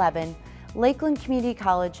 2011, Lakeland Community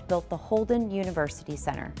College built the Holden University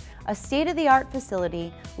Center, a state-of-the-art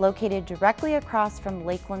facility located directly across from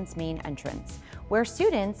Lakeland's main entrance, where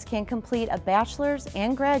students can complete a bachelor's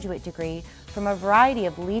and graduate degree from a variety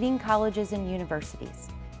of leading colleges and universities.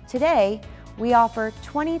 Today, we offer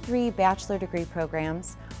 23 bachelor degree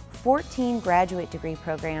programs, 14 graduate degree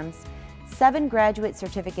programs, 7 graduate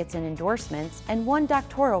certificates and endorsements, and 1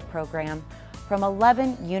 doctoral program from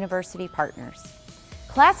 11 university partners.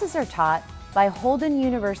 Classes are taught by Holden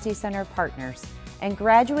University Center partners, and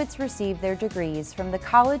graduates receive their degrees from the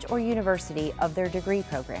college or university of their degree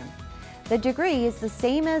program. The degree is the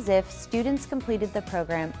same as if students completed the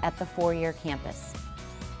program at the four-year campus.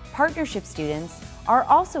 Partnership students are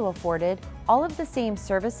also afforded all of the same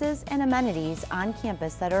services and amenities on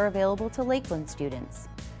campus that are available to Lakeland students.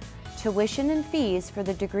 Tuition and fees for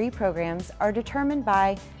the degree programs are determined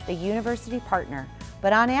by the university partner,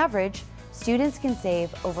 but on average, students can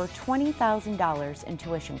save over $20,000 in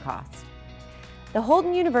tuition costs. The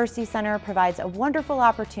Holden University Center provides a wonderful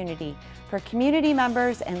opportunity for community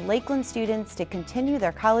members and Lakeland students to continue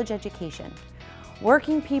their college education.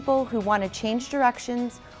 Working people who want to change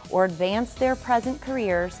directions or advance their present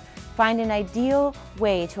careers find an ideal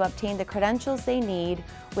way to obtain the credentials they need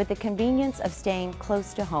with the convenience of staying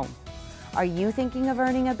close to home. Are you thinking of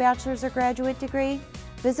earning a bachelor's or graduate degree?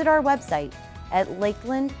 Visit our website at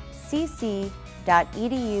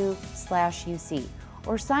lakelandcc.edu/UC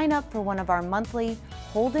or sign up for one of our monthly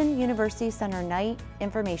Holden University Center Night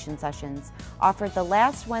information sessions offered the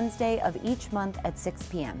last Wednesday of each month at 6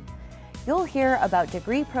 p.m. You'll hear about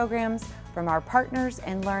degree programs from our partners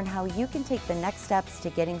and learn how you can take the next steps to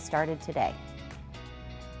getting started today.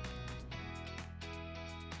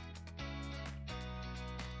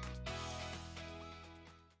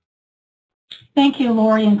 Thank you,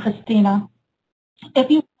 Lori and Christina.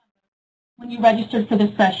 When you registered for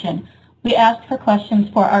this session, we asked for questions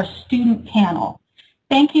for our student panel.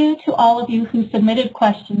 Thank you to all of you who submitted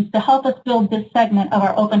questions to help us build this segment of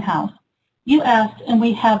our open house. You asked and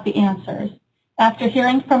we have the answers. After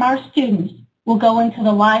hearing from our students, we'll go into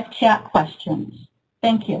the live chat questions.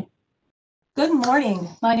 Thank you. Good morning.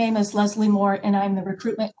 My name is Leslie Moore, and I'm the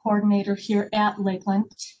recruitment coordinator here at Lakeland.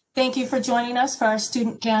 Thank you for joining us for our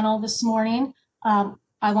student panel this morning. I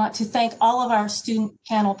want to thank all of our student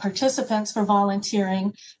panel participants for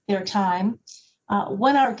volunteering their time.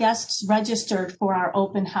 When our guests registered for our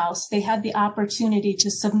open house, they had the opportunity to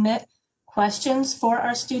submit questions for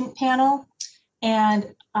our student panel,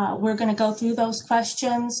 and we're going to go through those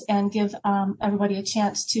questions and give everybody a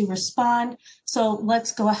chance to respond. So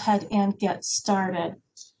let's go ahead and get started.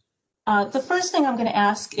 The first thing I'm going to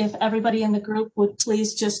ask, if everybody in the group would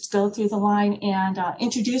please just go through the line and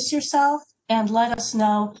introduce yourself and let us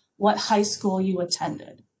know what high school you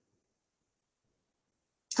attended.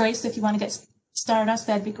 Grace, if you want to get started us,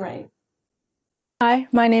 that'd be great. Hi,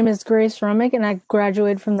 my name is Grace Romick, and I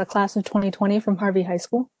graduated from the class of 2020 from Harvey High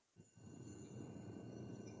School.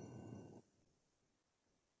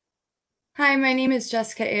 Hi, my name is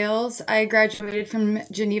Jessica Ailes. I graduated from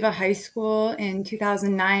Geneva High School in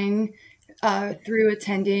 2009 through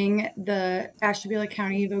attending the Ashtabula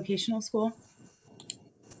County Vocational School.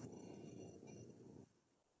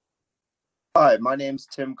 Hi, my name's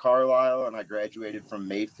Tim Carlisle, and I graduated from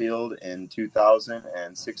Mayfield in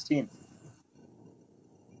 2016.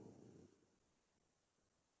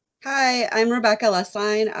 Hi, I'm Rebecca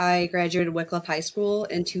Lessline. I graduated Wycliffe High School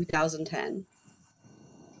in 2010.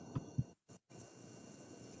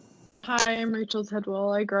 Hi, I'm Rachel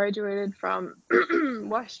Tidwell. I graduated from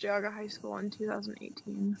West Geauga High School in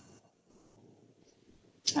 2018.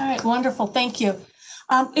 All right, wonderful. Thank you.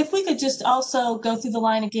 If we could just also go through the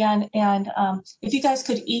line again, and if you guys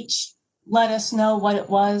could each let us know what it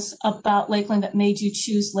was about Lakeland that made you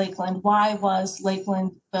choose Lakeland. Why was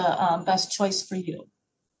Lakeland the best choice for you?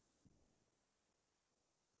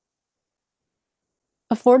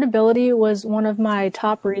 Affordability was one of my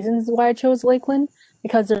top reasons why I chose Lakeland,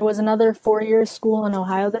 because there was another four-year school in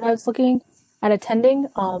Ohio that I was looking at attending,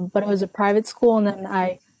 but it was a private school, and then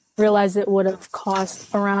I realized it would have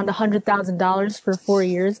cost around $100,000 for 4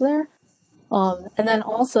 years there. And then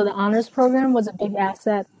also the honors program was a big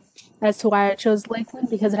asset as to why I chose Lakeland,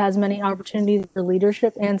 because it has many opportunities for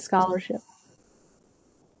leadership and scholarship.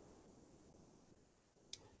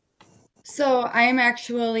 So I am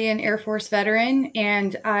actually an Air Force veteran,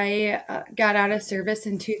 and I got out of service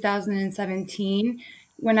in 2017.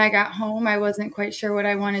 When I got home, I wasn't quite sure what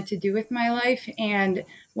I wanted to do with my life, and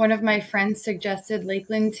one of my friends suggested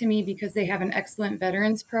Lakeland to me because they have an excellent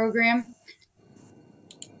veterans program.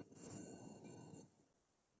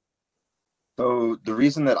 So the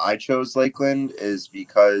reason that I chose Lakeland is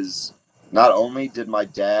because not only did my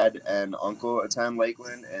dad and uncle attend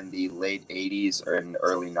Lakeland in the late 80s or in the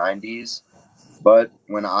early 90s, but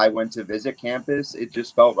when I went to visit campus, it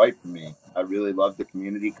just felt right for me. I really loved the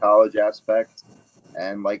community college aspect.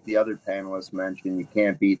 And like the other panelists mentioned, you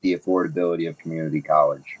can't beat the affordability of community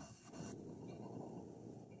college.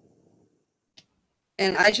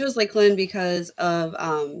 And I chose Lakeland because of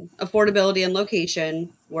affordability and location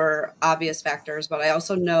were obvious factors, but I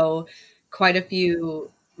also know quite a few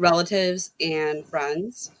relatives and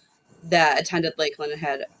friends that attended Lakeland and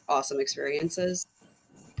had awesome experiences.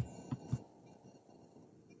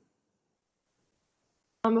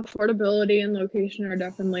 Affordability and location are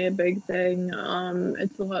definitely a big thing.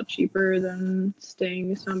 It's a lot cheaper than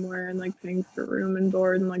staying somewhere and like paying for room and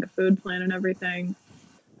board and like a food plan and everything.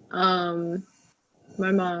 My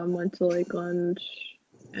mom went to Lakeland,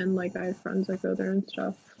 and like I have friends that go there and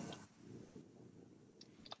stuff.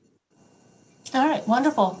 All right,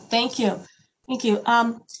 wonderful. Thank you. Thank you.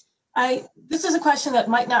 This is a question that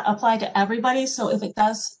might not apply to everybody, so if it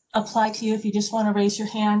does apply to you, if you just want to raise your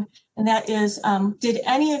hand, and that is, did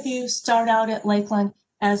any of you start out at Lakeland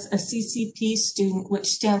as a CCP student, which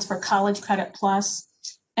stands for College Credit Plus?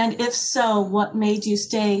 And if so, what made you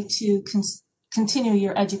stay to continue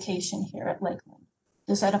your education here at Lakeland?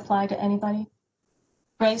 Does that apply to anybody?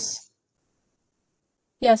 Grace?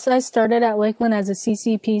 Yes, I started at Lakeland as a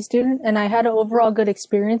CCP student, and I had an overall good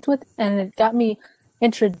experience with it, and it got me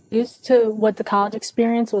introduced to what the college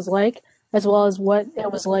experience was like, as well as what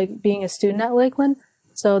it was like being a student at Lakeland.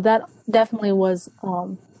 So that definitely was,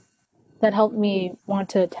 that helped me want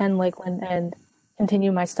to attend Lakeland and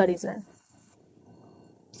continue my studies there.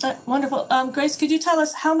 Wonderful. Grace, could you tell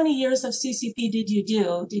us how many years of CCP did you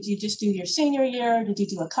do? Did you just do your senior year? Did you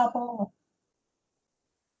do a couple?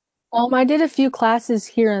 I did a few classes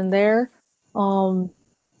here and there. I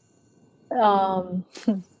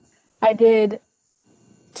did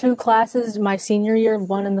 2 classes my senior year,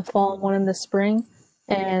 one in the fall and one in the spring,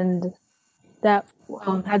 and that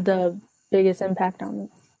had the biggest impact on me.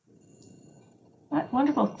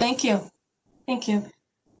 Wonderful. Thank you. Thank you.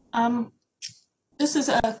 This is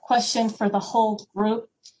a question for the whole group.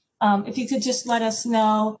 If you could just let us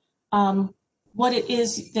know what it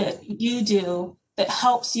is that you do that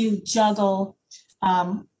helps you juggle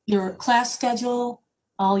your class schedule,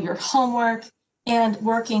 all your homework, and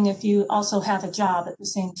working if you also have a job at the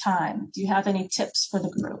same time. Do you have any tips for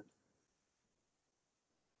the group?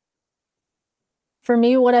 For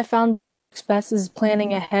me, what I found works best is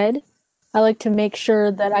planning ahead. I like to make sure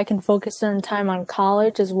that I can focus certain time on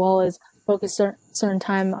college as well as focus certain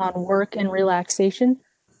time on work and relaxation.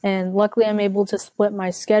 And luckily, I'm able to split my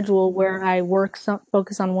schedule where I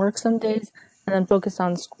focus on work some days and then focus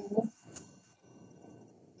on school.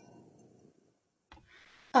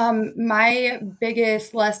 My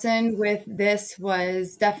biggest lesson with this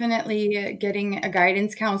was definitely getting a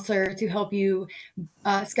guidance counselor to help you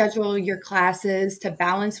schedule your classes to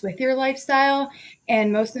balance with your lifestyle.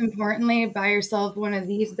 And most importantly, buy yourself one of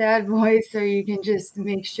these bad boys so you can just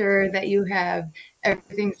make sure that you have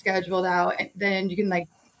everything scheduled out. And then you can like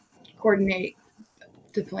coordinate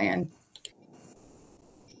to plan.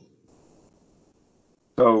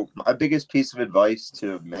 So my biggest piece of advice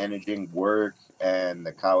to managing work and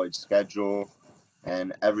the college schedule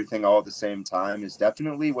and everything all at the same time is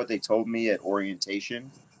definitely what they told me at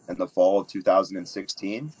orientation in the fall of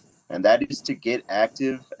 2016. And that is to get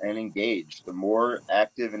active and engaged. The more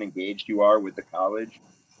active and engaged you are with the college,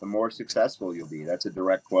 the more successful you'll be. That's a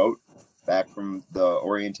direct quote back from the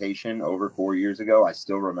orientation over 4 years ago. I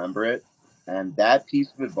still remember it. And that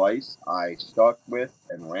piece of advice I stuck with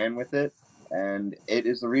and ran with it. And it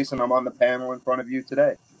is the reason I'm on the panel in front of you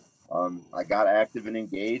today. I got active and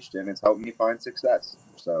engaged, and it's helped me find success.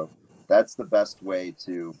 So that's the best way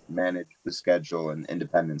to manage the schedule and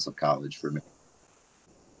independence of college for me.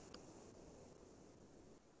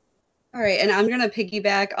 All right, and I'm going to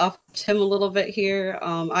piggyback off Tim a little bit here.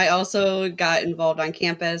 I also got involved on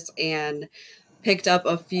campus and picked up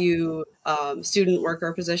a few student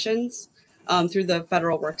worker positions through the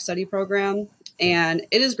federal work study program. And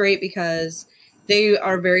it is great because they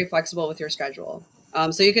are very flexible with your schedule.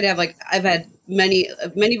 So you could have I've had many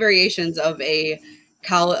variations of a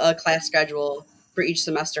class schedule for each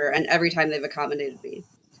semester, and every time they've accommodated me.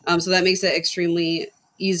 So that makes it extremely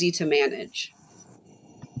easy to manage.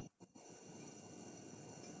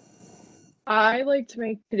 I like to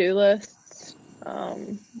make to-do lists.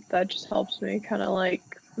 That just helps me kind of like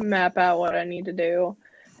map out what I need to do.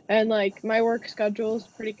 And like my work schedule is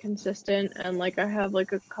pretty consistent, and like I have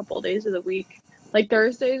like a couple days of the week. Like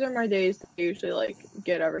Thursdays are my days that I usually like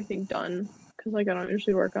get everything done because like I don't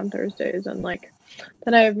usually work on Thursdays, and like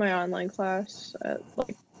then I have my online class at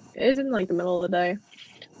like it is in like the middle of the day.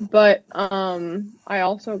 But I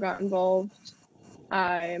also got involved.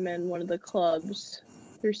 I am in one of the clubs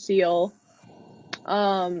through SEAL.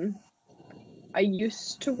 I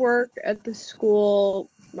used to work at the school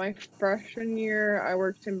my freshman year. I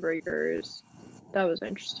worked in Breakers. That was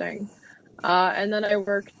interesting. And then I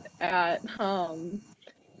worked at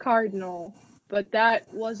Cardinal, but that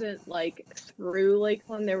wasn't like through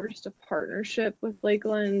Lakeland. They were just a partnership with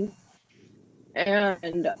Lakeland.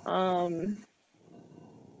 And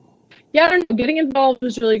yeah, I don't know, getting involved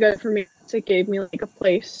was really good for me. It gave me like a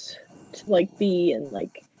place to like be and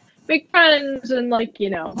like make friends and like, you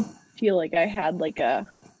know, feel like I had like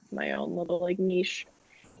my own little like niche.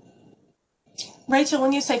 Rachel,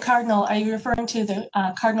 when you say Cardinal, are you referring to the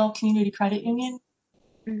Cardinal Community Credit Union?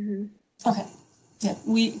 Mm-hmm. Okay. Yeah,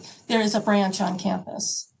 there is a branch on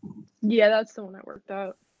campus. Yeah, that's the one I worked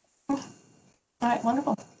out. All right,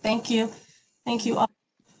 wonderful. Thank you. Thank you all.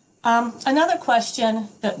 Another question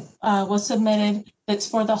that was submitted that's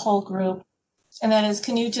for the whole group, and that is,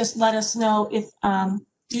 can you just let us know if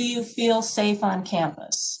do you feel safe on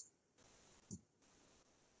campus?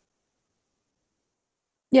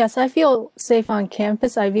 Yes, I feel safe on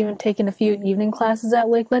campus. I've even taken a few evening classes at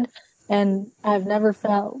Lakeland, and I've never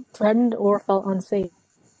felt threatened or felt unsafe.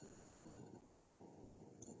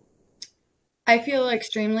 I feel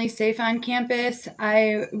extremely safe on campus.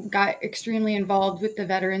 I got extremely involved with the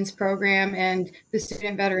Veterans Program and the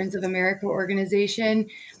Student Veterans of America organization.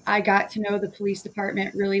 I got to know the police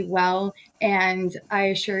department really well, and I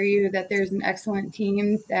assure you that there's an excellent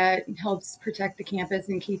team that helps protect the campus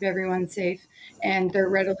and keep everyone safe, and they're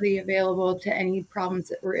readily available to any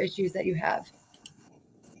problems or issues that you have.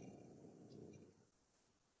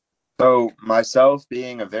 So myself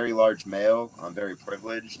being a very large male, I'm very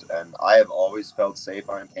privileged, and I have always felt safe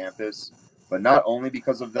on campus. But not only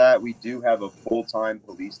because of that, we do have a full-time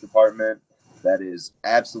police department that is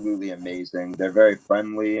absolutely amazing. They're very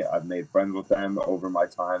friendly. I've made friends with them over my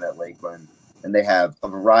time at Lakeland. and they have a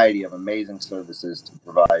variety of amazing services to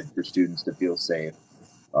provide for students to feel safe.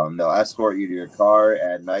 They'll escort you to your car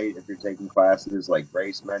at night if you're taking classes, like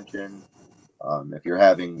Grace mentioned. If you're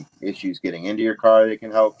having issues getting into your car, they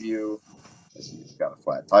can help you. If you've got a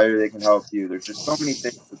flat tire, they can help you. There's just so many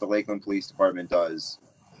things that the Lakeland Police Department does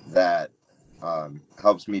that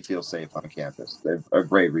helps me feel safe on campus. They're a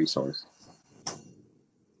great resource.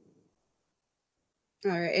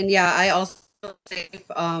 All right, and yeah, I also feel safe.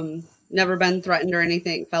 Never been threatened or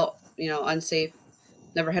anything. Felt unsafe.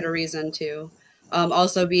 Never had a reason to.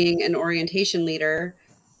 Also, being an orientation leader,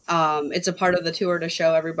 it's a part of the tour to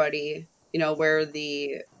show everybody where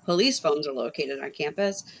the police phones are located on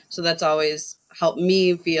campus. So that's always helped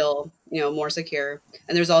me feel more secure.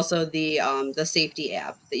 And there's also the safety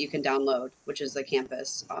app that you can download, which is the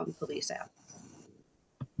campus police app.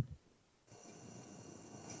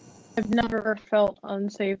 I've never felt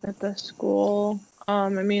unsafe at the school. I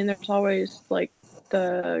mean, there's always like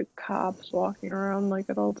the cops walking around like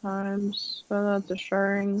at all times, so that's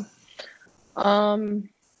assuring.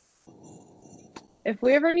 If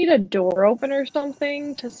we ever need a door open or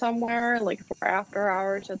something to somewhere, like if we're after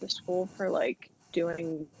hours at the school for like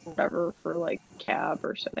doing whatever for like cab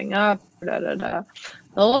or setting up, they'll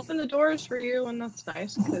open the doors for you, and that's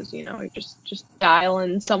nice because you just dial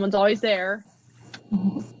and someone's always there.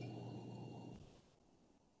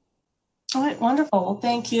 All right, wonderful. Well,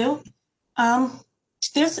 thank you.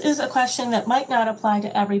 This is a question that might not apply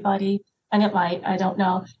to everybody, and it might, I don't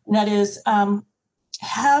know. And that is,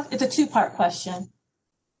 it's a two-part question.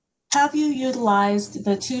 Have you utilized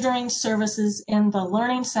the tutoring services in the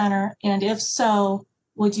Learning Center? And if so,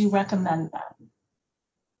 would you recommend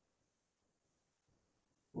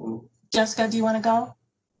them? Jessica, do you want to go?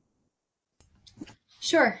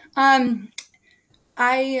 Sure.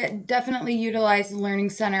 I definitely utilize the Learning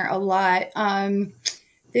Center a lot.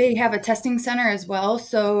 They have a testing center as well.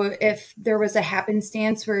 So if there was a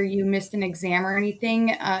happenstance where you missed an exam or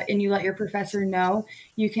anything and you let your professor know,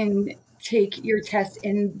 you can take your test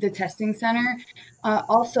in the testing center.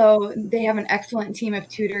 Also, they have an excellent team of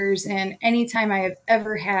tutors, and anytime I have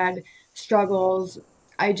ever had struggles,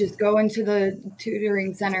 I just go into the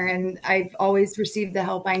tutoring center and I've always received the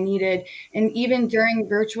help I needed. And even during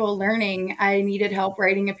virtual learning, I needed help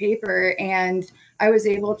writing a paper, and I was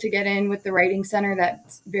able to get in with the writing center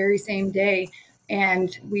that very same day,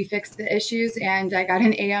 and we fixed the issues and I got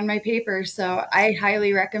an A on my paper. So I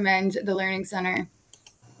highly recommend the Learning Center.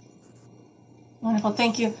 Wonderful,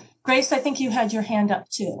 thank you. Grace, I think you had your hand up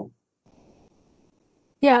too.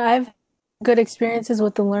 Yeah, I've good experiences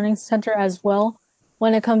with the Learning Center as well.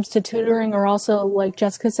 When it comes to tutoring, or also, like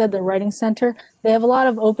Jessica said, the Writing Center, they have a lot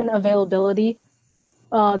of open availability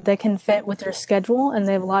that can fit with your schedule, and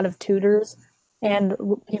they have a lot of tutors and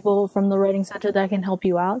people from the Writing Center that can help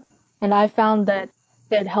you out. And I found that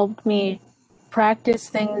it helped me practice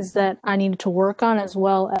things that I needed to work on, as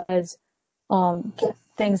well as get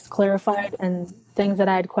things clarified and things that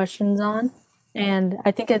I had questions on. And I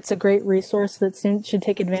think it's a great resource that students should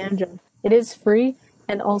take advantage of. It is free,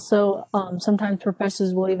 and also sometimes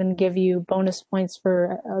professors will even give you bonus points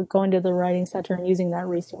for going to the Writing Center and using that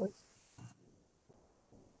resource.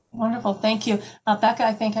 Wonderful, thank you. Becca,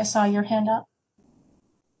 I think I saw your hand up.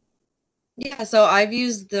 Yeah, so I've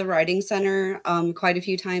used the Writing Center quite a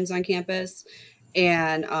few times on campus,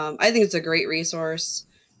 and I think it's a great resource.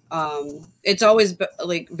 It's always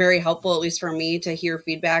like very helpful, at least for me, to hear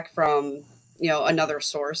feedback from another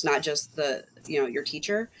source, not just your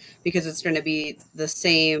teacher, because it's going to be the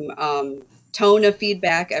same tone of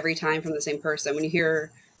feedback every time from the same person. When you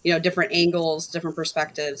hear different angles, different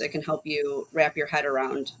perspectives, it can help you wrap your head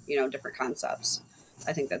around different concepts.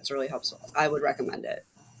 I think that's really helpful. I would recommend it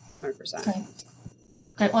 100%.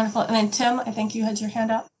 Great, wonderful. And then Tim, I think you had your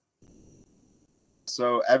hand up.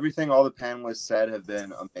 So everything all the panelists said have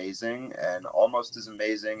been amazing, and almost as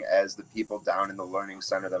amazing as the people down in the Learning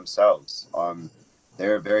Center themselves.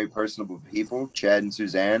 They're very personable people. Chad and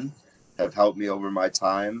Suzanne have helped me over my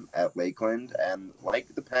time at Lakeland, and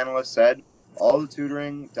like the panelists said, all the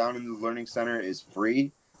tutoring down in the Learning Center is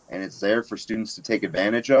free, and it's there for students to take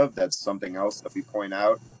advantage of. That's something else that we point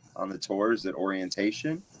out on the tours at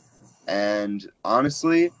orientation. And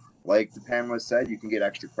honestly, like the panelists said, you can get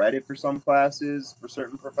extra credit for some classes for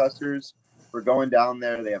certain professors. For going down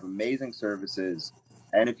there, they have amazing services.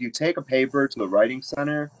 And if you take a paper to the Writing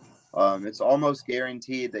Center, it's almost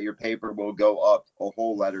guaranteed that your paper will go up a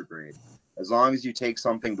whole letter grade. As long as you take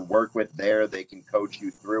something to work with there, they can coach you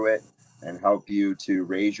through it and help you to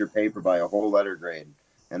raise your paper by a whole letter grade.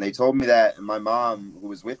 And they told me that, and my mom, who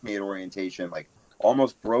was with me at orientation, like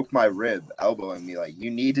almost broke my rib, elbowing me, like,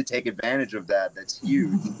 you need to take advantage of that. That's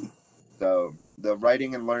huge. So the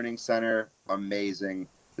Writing and Learning Center, amazing.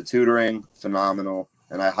 The tutoring, phenomenal.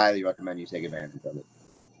 And I highly recommend you take advantage of it.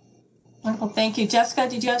 Wonderful, thank you. Jessica,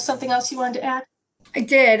 did you have something else you wanted to add? I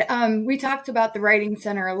did. We talked about the Writing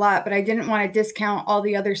Center a lot, but I didn't want to discount all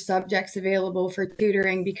the other subjects available for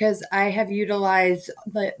tutoring because I have utilized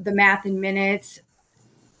the math in minutes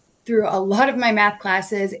through a lot of my math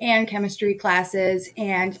classes and chemistry classes.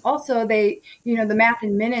 And also the math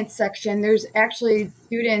in minutes section, there's actually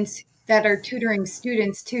students that are tutoring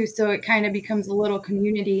students too. So it kind of becomes a little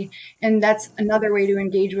community. And that's another way to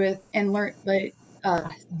engage with and learn,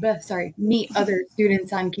 meet other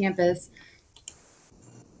students on campus.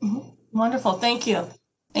 Wonderful, thank you.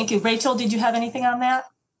 Thank you. Rachel, did you have anything on that?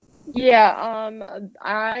 Yeah,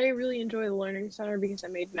 I really enjoy the Learning Center because I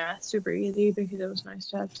made math super easy because it was nice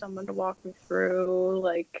to have someone to walk me through,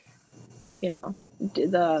 like,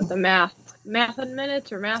 the math in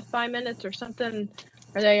minutes or math by minutes or something.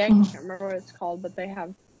 I can't remember what it's called, but they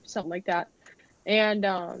have something like that. And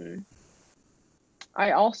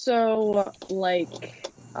I also like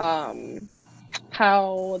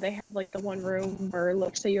how they have like the one room where,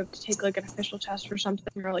 like, say you have to take like an official test or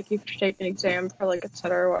something, or like you have to take an exam for like et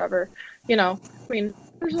cetera or whatever. I mean,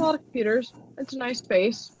 there's a lot of computers. It's a nice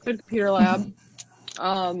space, good computer lab.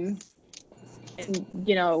 And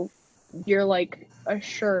you're like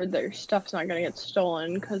assured that your stuff's not gonna get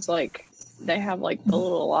stolen because like they have like the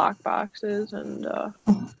little lock boxes and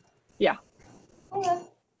yeah. Okay.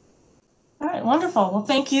 All right, wonderful. Well,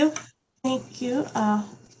 thank you. Thank you,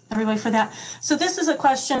 everybody, for that. So this is a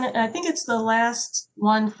question, and I think it's the last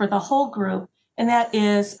one for the whole group, and that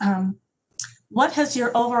is, what has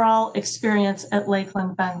your overall experience at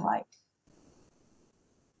Lakeland been like?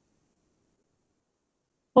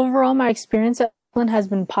 Overall, my experience at Lakeland has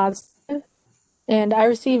been positive, and I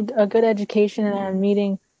received a good education and I'm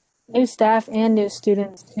meeting new staff and new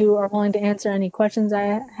students who are willing to answer any questions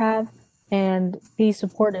I have and be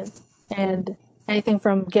supportive. And anything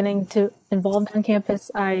from getting involved on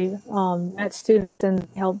campus, I met students and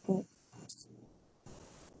helped me.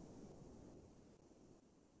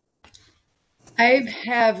 I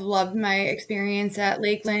have loved my experience at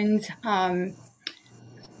Lakeland.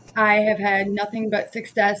 I have had nothing but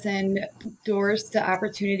success and doors to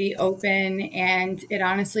opportunity open, and it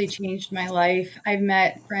honestly changed my life. I've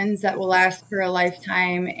met friends that will last for a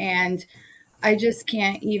lifetime, and I just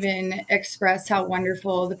can't even express how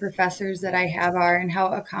wonderful the professors that I have are and how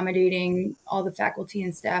accommodating all the faculty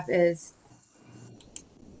and staff is.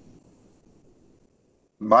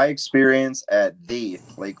 My experience at the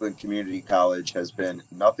Lakeland Community College has been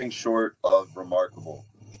nothing short of remarkable.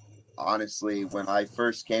 Honestly, when I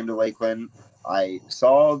first came to Lakeland, I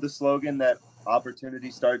saw the slogan that opportunity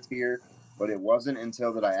starts here, but it wasn't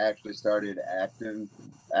until that I actually started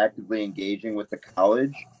actively engaging with the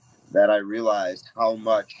college that I realized how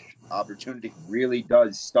much opportunity really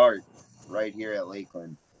does start right here at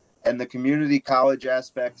Lakeland. And the community college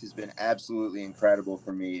aspect has been absolutely incredible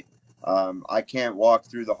for me. I can't walk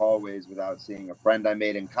through the hallways without seeing a friend I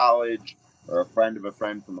made in college or a friend of a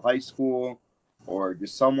friend from high school or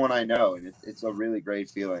just someone I know. And it's a really great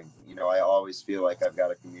feeling. I always feel like I've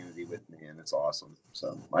got a community with me, and it's awesome.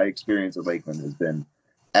 So my experience at Lakeland has been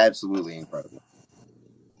absolutely incredible.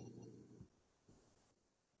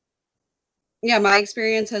 Yeah, my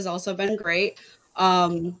experience has also been great.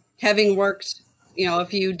 Having worked, a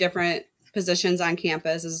few different positions on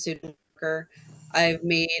campus as a student worker, I've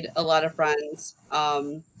made a lot of friends,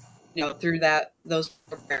 through those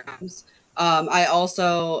programs. I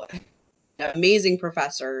also had amazing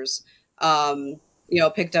professors,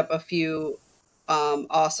 picked up a few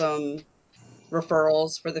awesome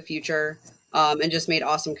referrals for the future, and just made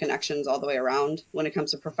awesome connections all the way around when it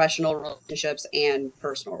comes to professional relationships and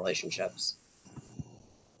personal relationships.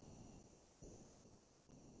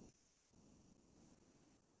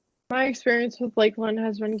 My experience with Lakeland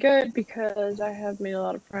has been good because I have made a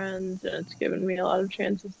lot of friends and it's given me a lot of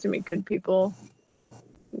chances to meet good people.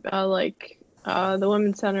 The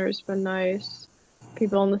Women's Center has been nice.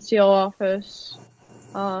 People in the SEAL office.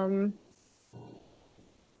 The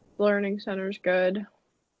Learning Center's good.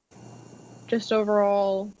 Just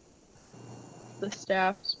overall, the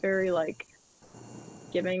staff's very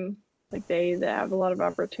giving. They have a lot of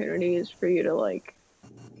opportunities for you to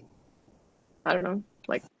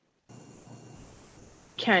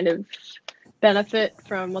kind of benefit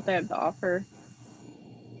from what they have to offer.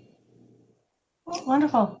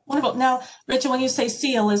 Wonderful, wonderful. Now, Rachel, when you say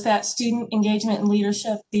SEAL, is that student engagement and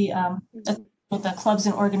leadership? What the clubs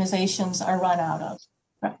and organizations are run out of.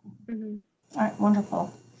 Right. Mm-hmm. All right,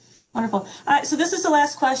 wonderful, wonderful. All right, so this is the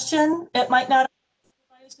last question. It might not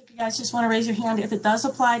apply to If you guys just want to raise your hand if it does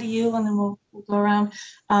apply to you, and then we'll go around.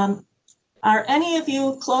 Are any of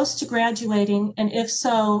you close to graduating? And if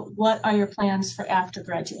so, what are your plans for after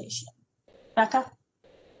graduation? Becca?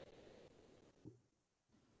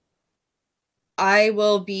 I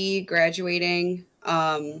will be graduating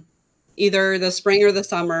either the spring or the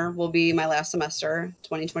summer will be my last semester,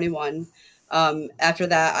 2021. After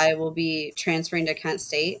that, I will be transferring to Kent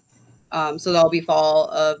State. So that'll be fall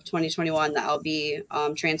of 2021 that I'll be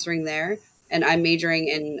transferring there. And I'm majoring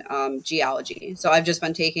in geology. So I've just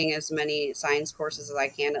been taking as many science courses as I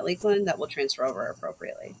can at Lakeland that will transfer over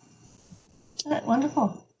appropriately. All right,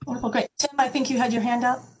 wonderful. Wonderful, great. Tim, I think you had your hand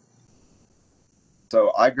up.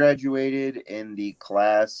 So I graduated in the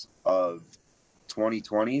class of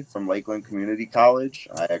 2020 from Lakeland Community College.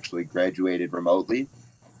 I actually graduated remotely.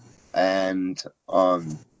 And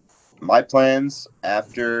my plans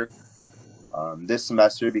after this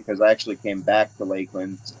semester, because I actually came back to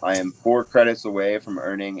Lakeland, I am 4 credits away from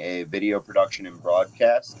earning a video production and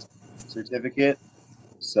broadcast certificate.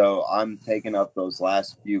 So I'm taking up those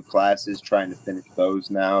last few classes, trying to finish those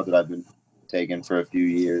now that I've been taking for a few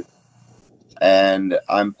years. And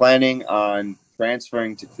I'm planning on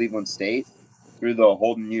transferring to Cleveland State through the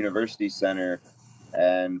Holden University Center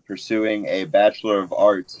and pursuing a Bachelor of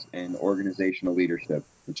Arts in Organizational Leadership,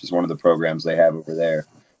 which is one of the programs they have over there.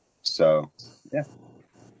 So, yeah.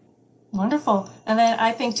 Wonderful. And then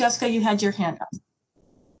I think, Jessica, you had your hand up.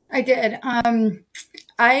 I did.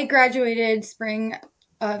 I graduated spring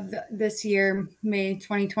of this year, May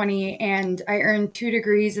 2020, and I earned 2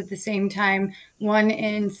 degrees at the same time, one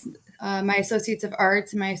in my Associates of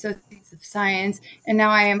Arts and my Associates of Science. And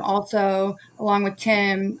now I am also, along with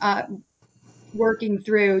Tim, working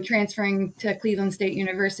through transferring to Cleveland State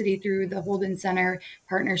University through the Holden Center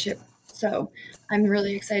partnership. So I'm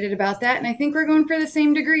really excited about that. And I think we're going for the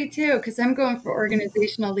same degree too, because I'm going for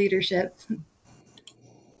organizational leadership.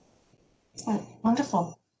 Oh, wonderful.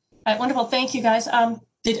 All right, wonderful. Thank you, guys.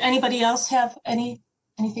 Did anybody else have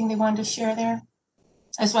anything they wanted to share there?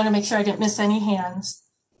 I just want to make sure I didn't miss any hands.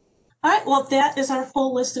 All right, well, that is our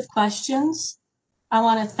full list of questions. I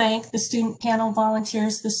want to thank the student panel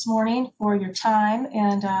volunteers this morning for your time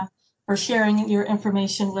and for sharing your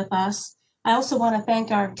information with us. I also want to thank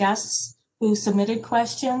our guests who submitted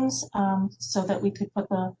questions so that we could put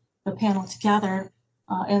the panel together.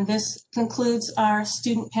 And this concludes our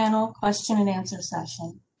student panel question and answer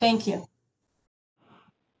session. Thank you.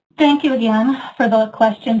 Thank you again for the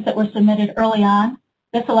questions that were submitted early on.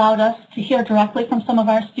 This allowed us to hear directly from some of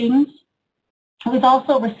our students. We've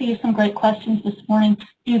also received some great questions this morning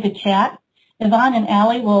through the chat. Yvonne and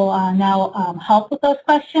Allie will now help with those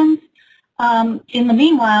questions. In the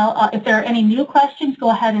meanwhile, if there are any new questions, go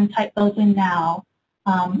ahead and type those in now.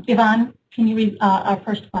 Yvonne, can you read our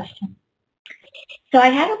first question? So I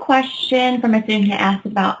had a question from a student who asked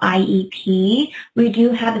about IEP. We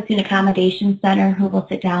do have a student accommodation center who will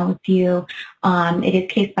sit down with you. It is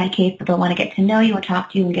case by case, but they'll want to get to know you or talk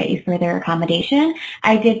to you and get you further accommodation.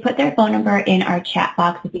 I did put their phone number in our chat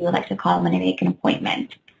box if you would like to call them and make an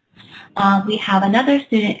appointment. We have another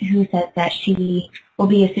student who says that she will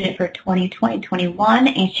be a student for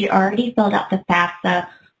 2020-21 and she already filled out the FAFSA.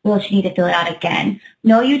 Will she need to fill it out again?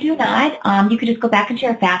 No, you do not. You could just go back into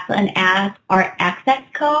your FAFSA and add our access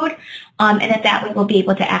code, and at that way we'll be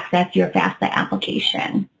able to access your FAFSA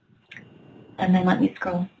application. And then let me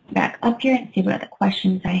scroll back up here and see what other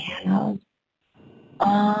questions I have.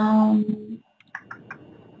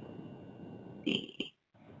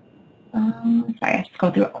 Sorry, I have to go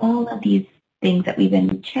through all of these things that we've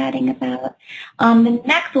been chatting about. The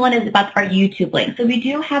next one is about our YouTube link. So we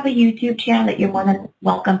do have a YouTube channel that you're more than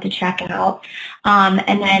welcome to check out.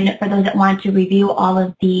 And then for those that want to review all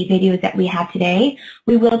of the videos that we have today,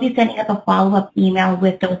 we will be sending up a follow-up email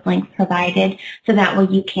with those links provided so that way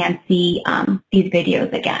you can see these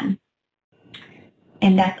videos again.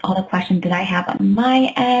 And that's all the questions that I have on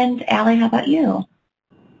my end. Allie, how about you?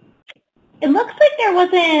 It looks like there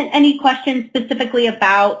wasn't any questions specifically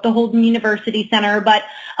about the Holden University Center, but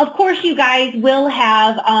of course you guys will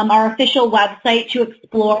have our official website to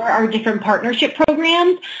explore our different partnership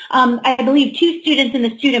programs. I believe 2 students in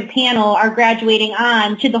the student panel are graduating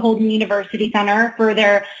on to the Holden University Center for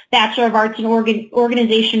their Bachelor of Arts in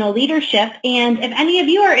Organizational Leadership. And if any of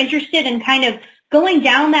you are interested in kind of going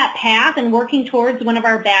down that path and working towards one of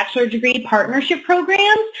our bachelor degree partnership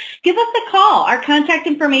programs, give us a call. Our contact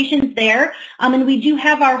information is there, and we do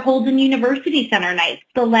have our Holden University Center nights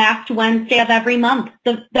the last Wednesday of every month.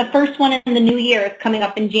 The first one in the new year is coming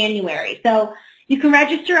up in January. So you can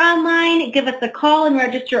register online, give us a call, and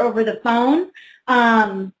register over the phone.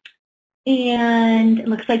 And it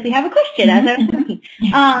looks like we have a question as I was talking.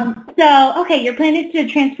 Okay, your plan is to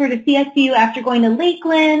transfer to CSU after going to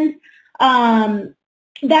Lakeland.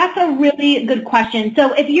 That's a really good question.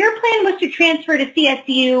 So if your plan was to transfer to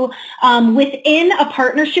CSU within a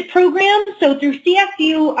partnership program, so through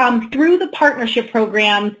CSU, through the partnership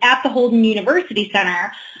programs at the Holden University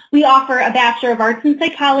Center, we offer a Bachelor of Arts in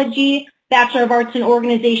Psychology, Bachelor of Arts in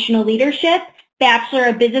Organizational Leadership, Bachelor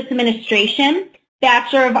of Business Administration,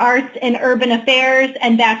 Bachelor of Arts in Urban Affairs,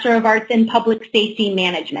 and Bachelor of Arts in Public Safety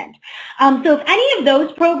Management. So if any of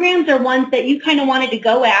those programs are ones that you kind of wanted to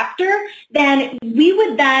go after, then we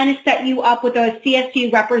would then set you up with a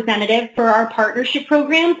CSU representative for our partnership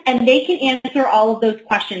programs, and they can answer all of those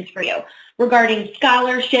questions for you regarding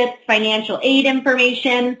scholarships, financial aid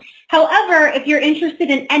information. However, if you're interested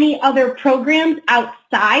in any other programs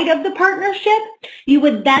outside of the partnership, you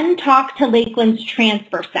would then talk to Lakeland's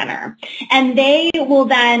Transfer Center. And they will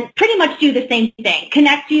then pretty much do the same thing,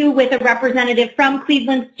 connect you with a representative from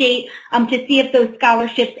Cleveland State to see if those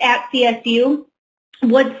scholarships at CSU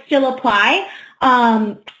would still apply.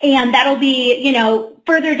 And that'll be, you know,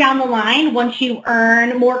 further down the line once you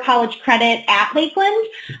earn more college credit at Lakeland.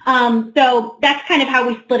 So that's kind of how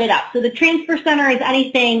we split it up. So the Transfer Center is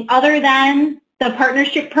anything other than the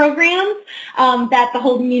partnership programs that the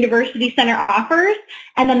Holden University Center offers.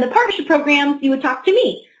 And then the partnership programs, you would talk to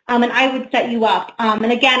me, and I would set you up.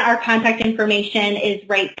 And again, our contact information is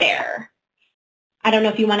right there. I don't know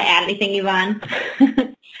if you want to add anything, Yvonne.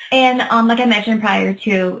 And like I mentioned prior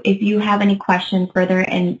to, if you have any questions further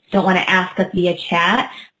and don't want to ask us via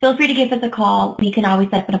chat, feel free to give us a call. We can always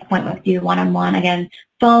set up an appointment with you one-on-one, again,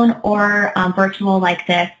 phone or virtual like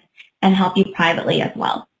this, and help you privately as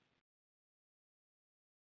well.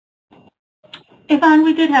 Yvonne,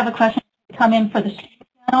 we did have a question come in for the student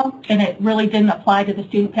panel, and it really didn't apply to the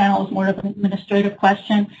student panel. It was more of an administrative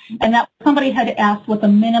question, and that somebody had asked what the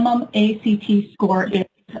minimum ACT score is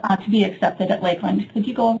to be accepted at Lakeland. Could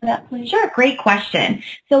you go over that, please? Sure, great question.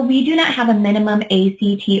 So we do not have a minimum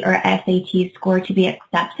ACT or SAT score to be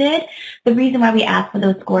accepted. The reason why we ask for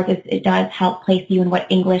those scores is it does help place you in what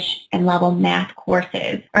English and level math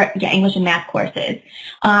courses, or yeah, English and math courses.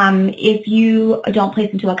 If you don't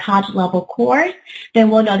place into a college level course, then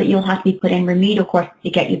we'll know that you'll have to be put in remedial courses to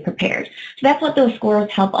get you prepared. So that's what those scores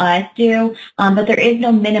help us do, but there is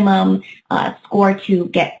no minimum score to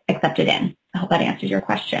get accepted in. I hope that answers your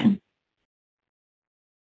question.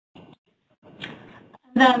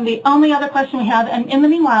 Then the only other question we have, and in the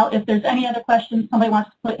meanwhile, if there's any other questions somebody wants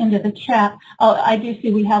to put into the chat, oh, I do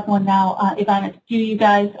see we have one now. Yvonne, do you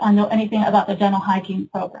guys know anything about the dental hygiene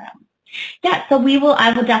program? Yeah, so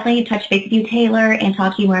I will definitely touch base with you, Taylor, and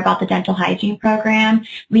talk to you more about the dental hygiene program.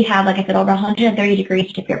 We have, like I said, over 130 degree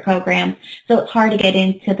certificate programs, so it's hard to get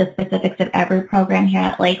into the specifics of every program here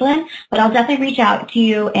at Lakeland, but I'll definitely reach out to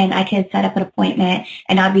you and I can set up an appointment,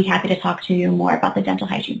 and I'll be happy to talk to you more about the dental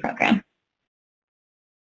hygiene program.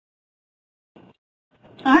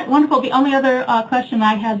 All right, wonderful. The only other question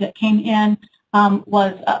I had that came in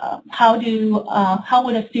was how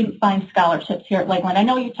would a student find scholarships here at Lakeland? I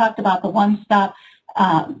know you talked about the one-stop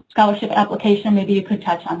scholarship application. Maybe you could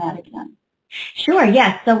touch on that again. Sure,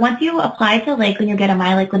 yes. So once you apply to Lakeland, you'll get a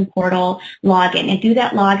My Lakeland portal login. And through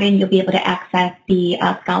that login, you'll be able to access the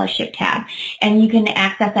scholarship tab. And you can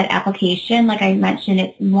access that application. Like I mentioned,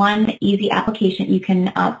 it's one easy application you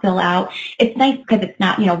can fill out. It's nice because it's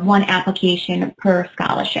not, one application per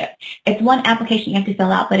scholarship. It's one application you have to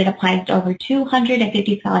fill out, but it applies to over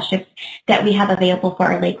 250 scholarships that we have available for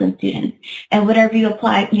our Lakeland students. And whatever you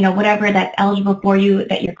apply, whatever that's eligible for you,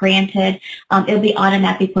 that you're granted, it'll be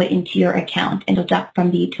automatically put into your account and deduct from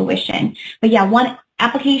the tuition. But yeah, one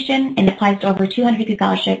application, and it applies to over 250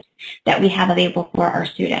 scholarships that we have available for our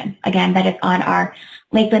students. Again, that is on our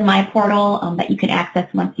Lakeland My portal that you can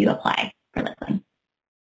access once you apply for Lakeland.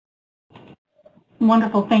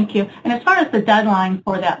 Wonderful, thank you. And as far as the deadline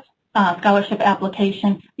for that scholarship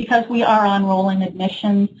application, because we are on rolling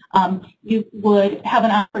admissions, you would have an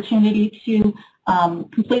opportunity to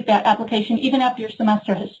complete that application even after your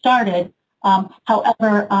semester has started.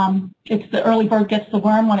 However, it's the early bird gets the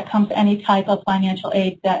worm when it comes to any type of financial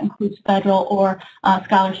aid that includes federal or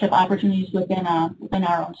scholarship opportunities within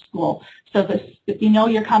our own school. So if you know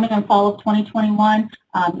you're coming in fall of 2021,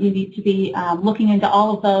 you need to be looking into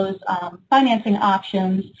all of those financing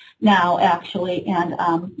options now, actually,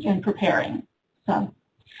 and preparing. So,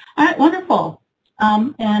 all right, wonderful.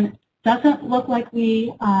 And doesn't look like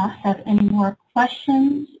we have any more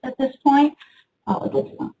questions at this point.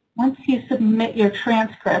 Once you submit your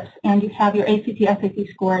transcripts and you have your ACT, SAT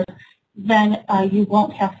scores, then you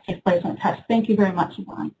won't have to take placement tests. Thank you very much,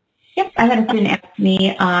 Yvonne. Yep, I had a student ask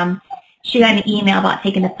me she got an email about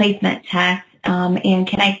taking the placement test, and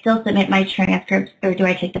can I still submit my transcripts, or do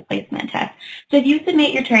I take the placement test? So if you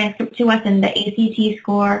submit your transcript to us and the ACT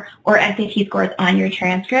score or SAT score is on your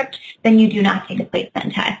transcript, then you do not take the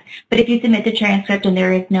placement test. But if you submit the transcript and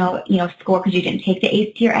there is no score because you didn't take the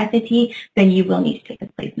ACT or SAT, then you will need to take the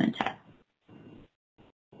placement test.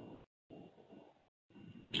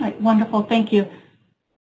 All right, wonderful, thank you.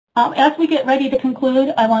 As we get ready to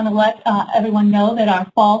conclude, I want to let everyone know that our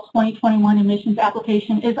fall 2021 admissions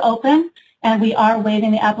application is open, and we are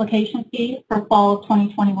waiving the application fee for fall of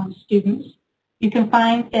 2021 students. You can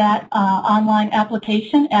find that online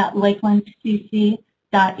application at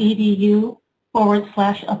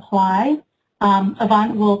lakelandcc.edu/apply.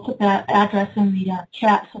 Yvonne will put that address in the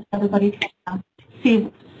chat so everybody can see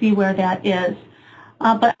where that is.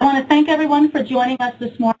 But I want to thank everyone for joining us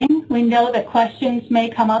this morning. We know that questions may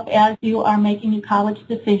come up as you are making your college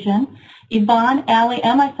decision. Yvonne, Allie,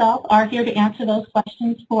 and myself are here to answer those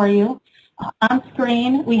questions for you. On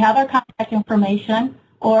screen, we have our contact information,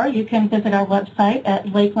 or you can visit our website at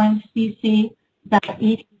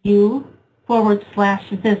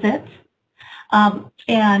lakelandcc.edu/visit.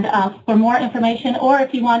 And for more information, or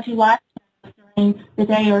if you want to live during the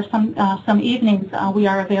day or some evenings, we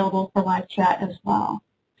are available for live chat as well.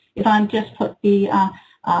 Yvonne just put the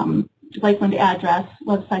Lakeland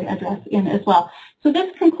website address in as well. So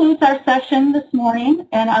this concludes our session this morning,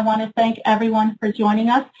 and I want to thank everyone for joining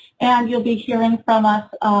us, and you'll be hearing from us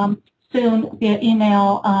soon via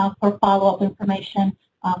email for follow-up information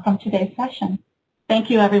from today's session. Thank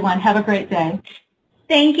you, everyone. Have a great day.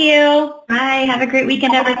 Thank you. Bye. Have a great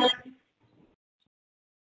weekend, everyone.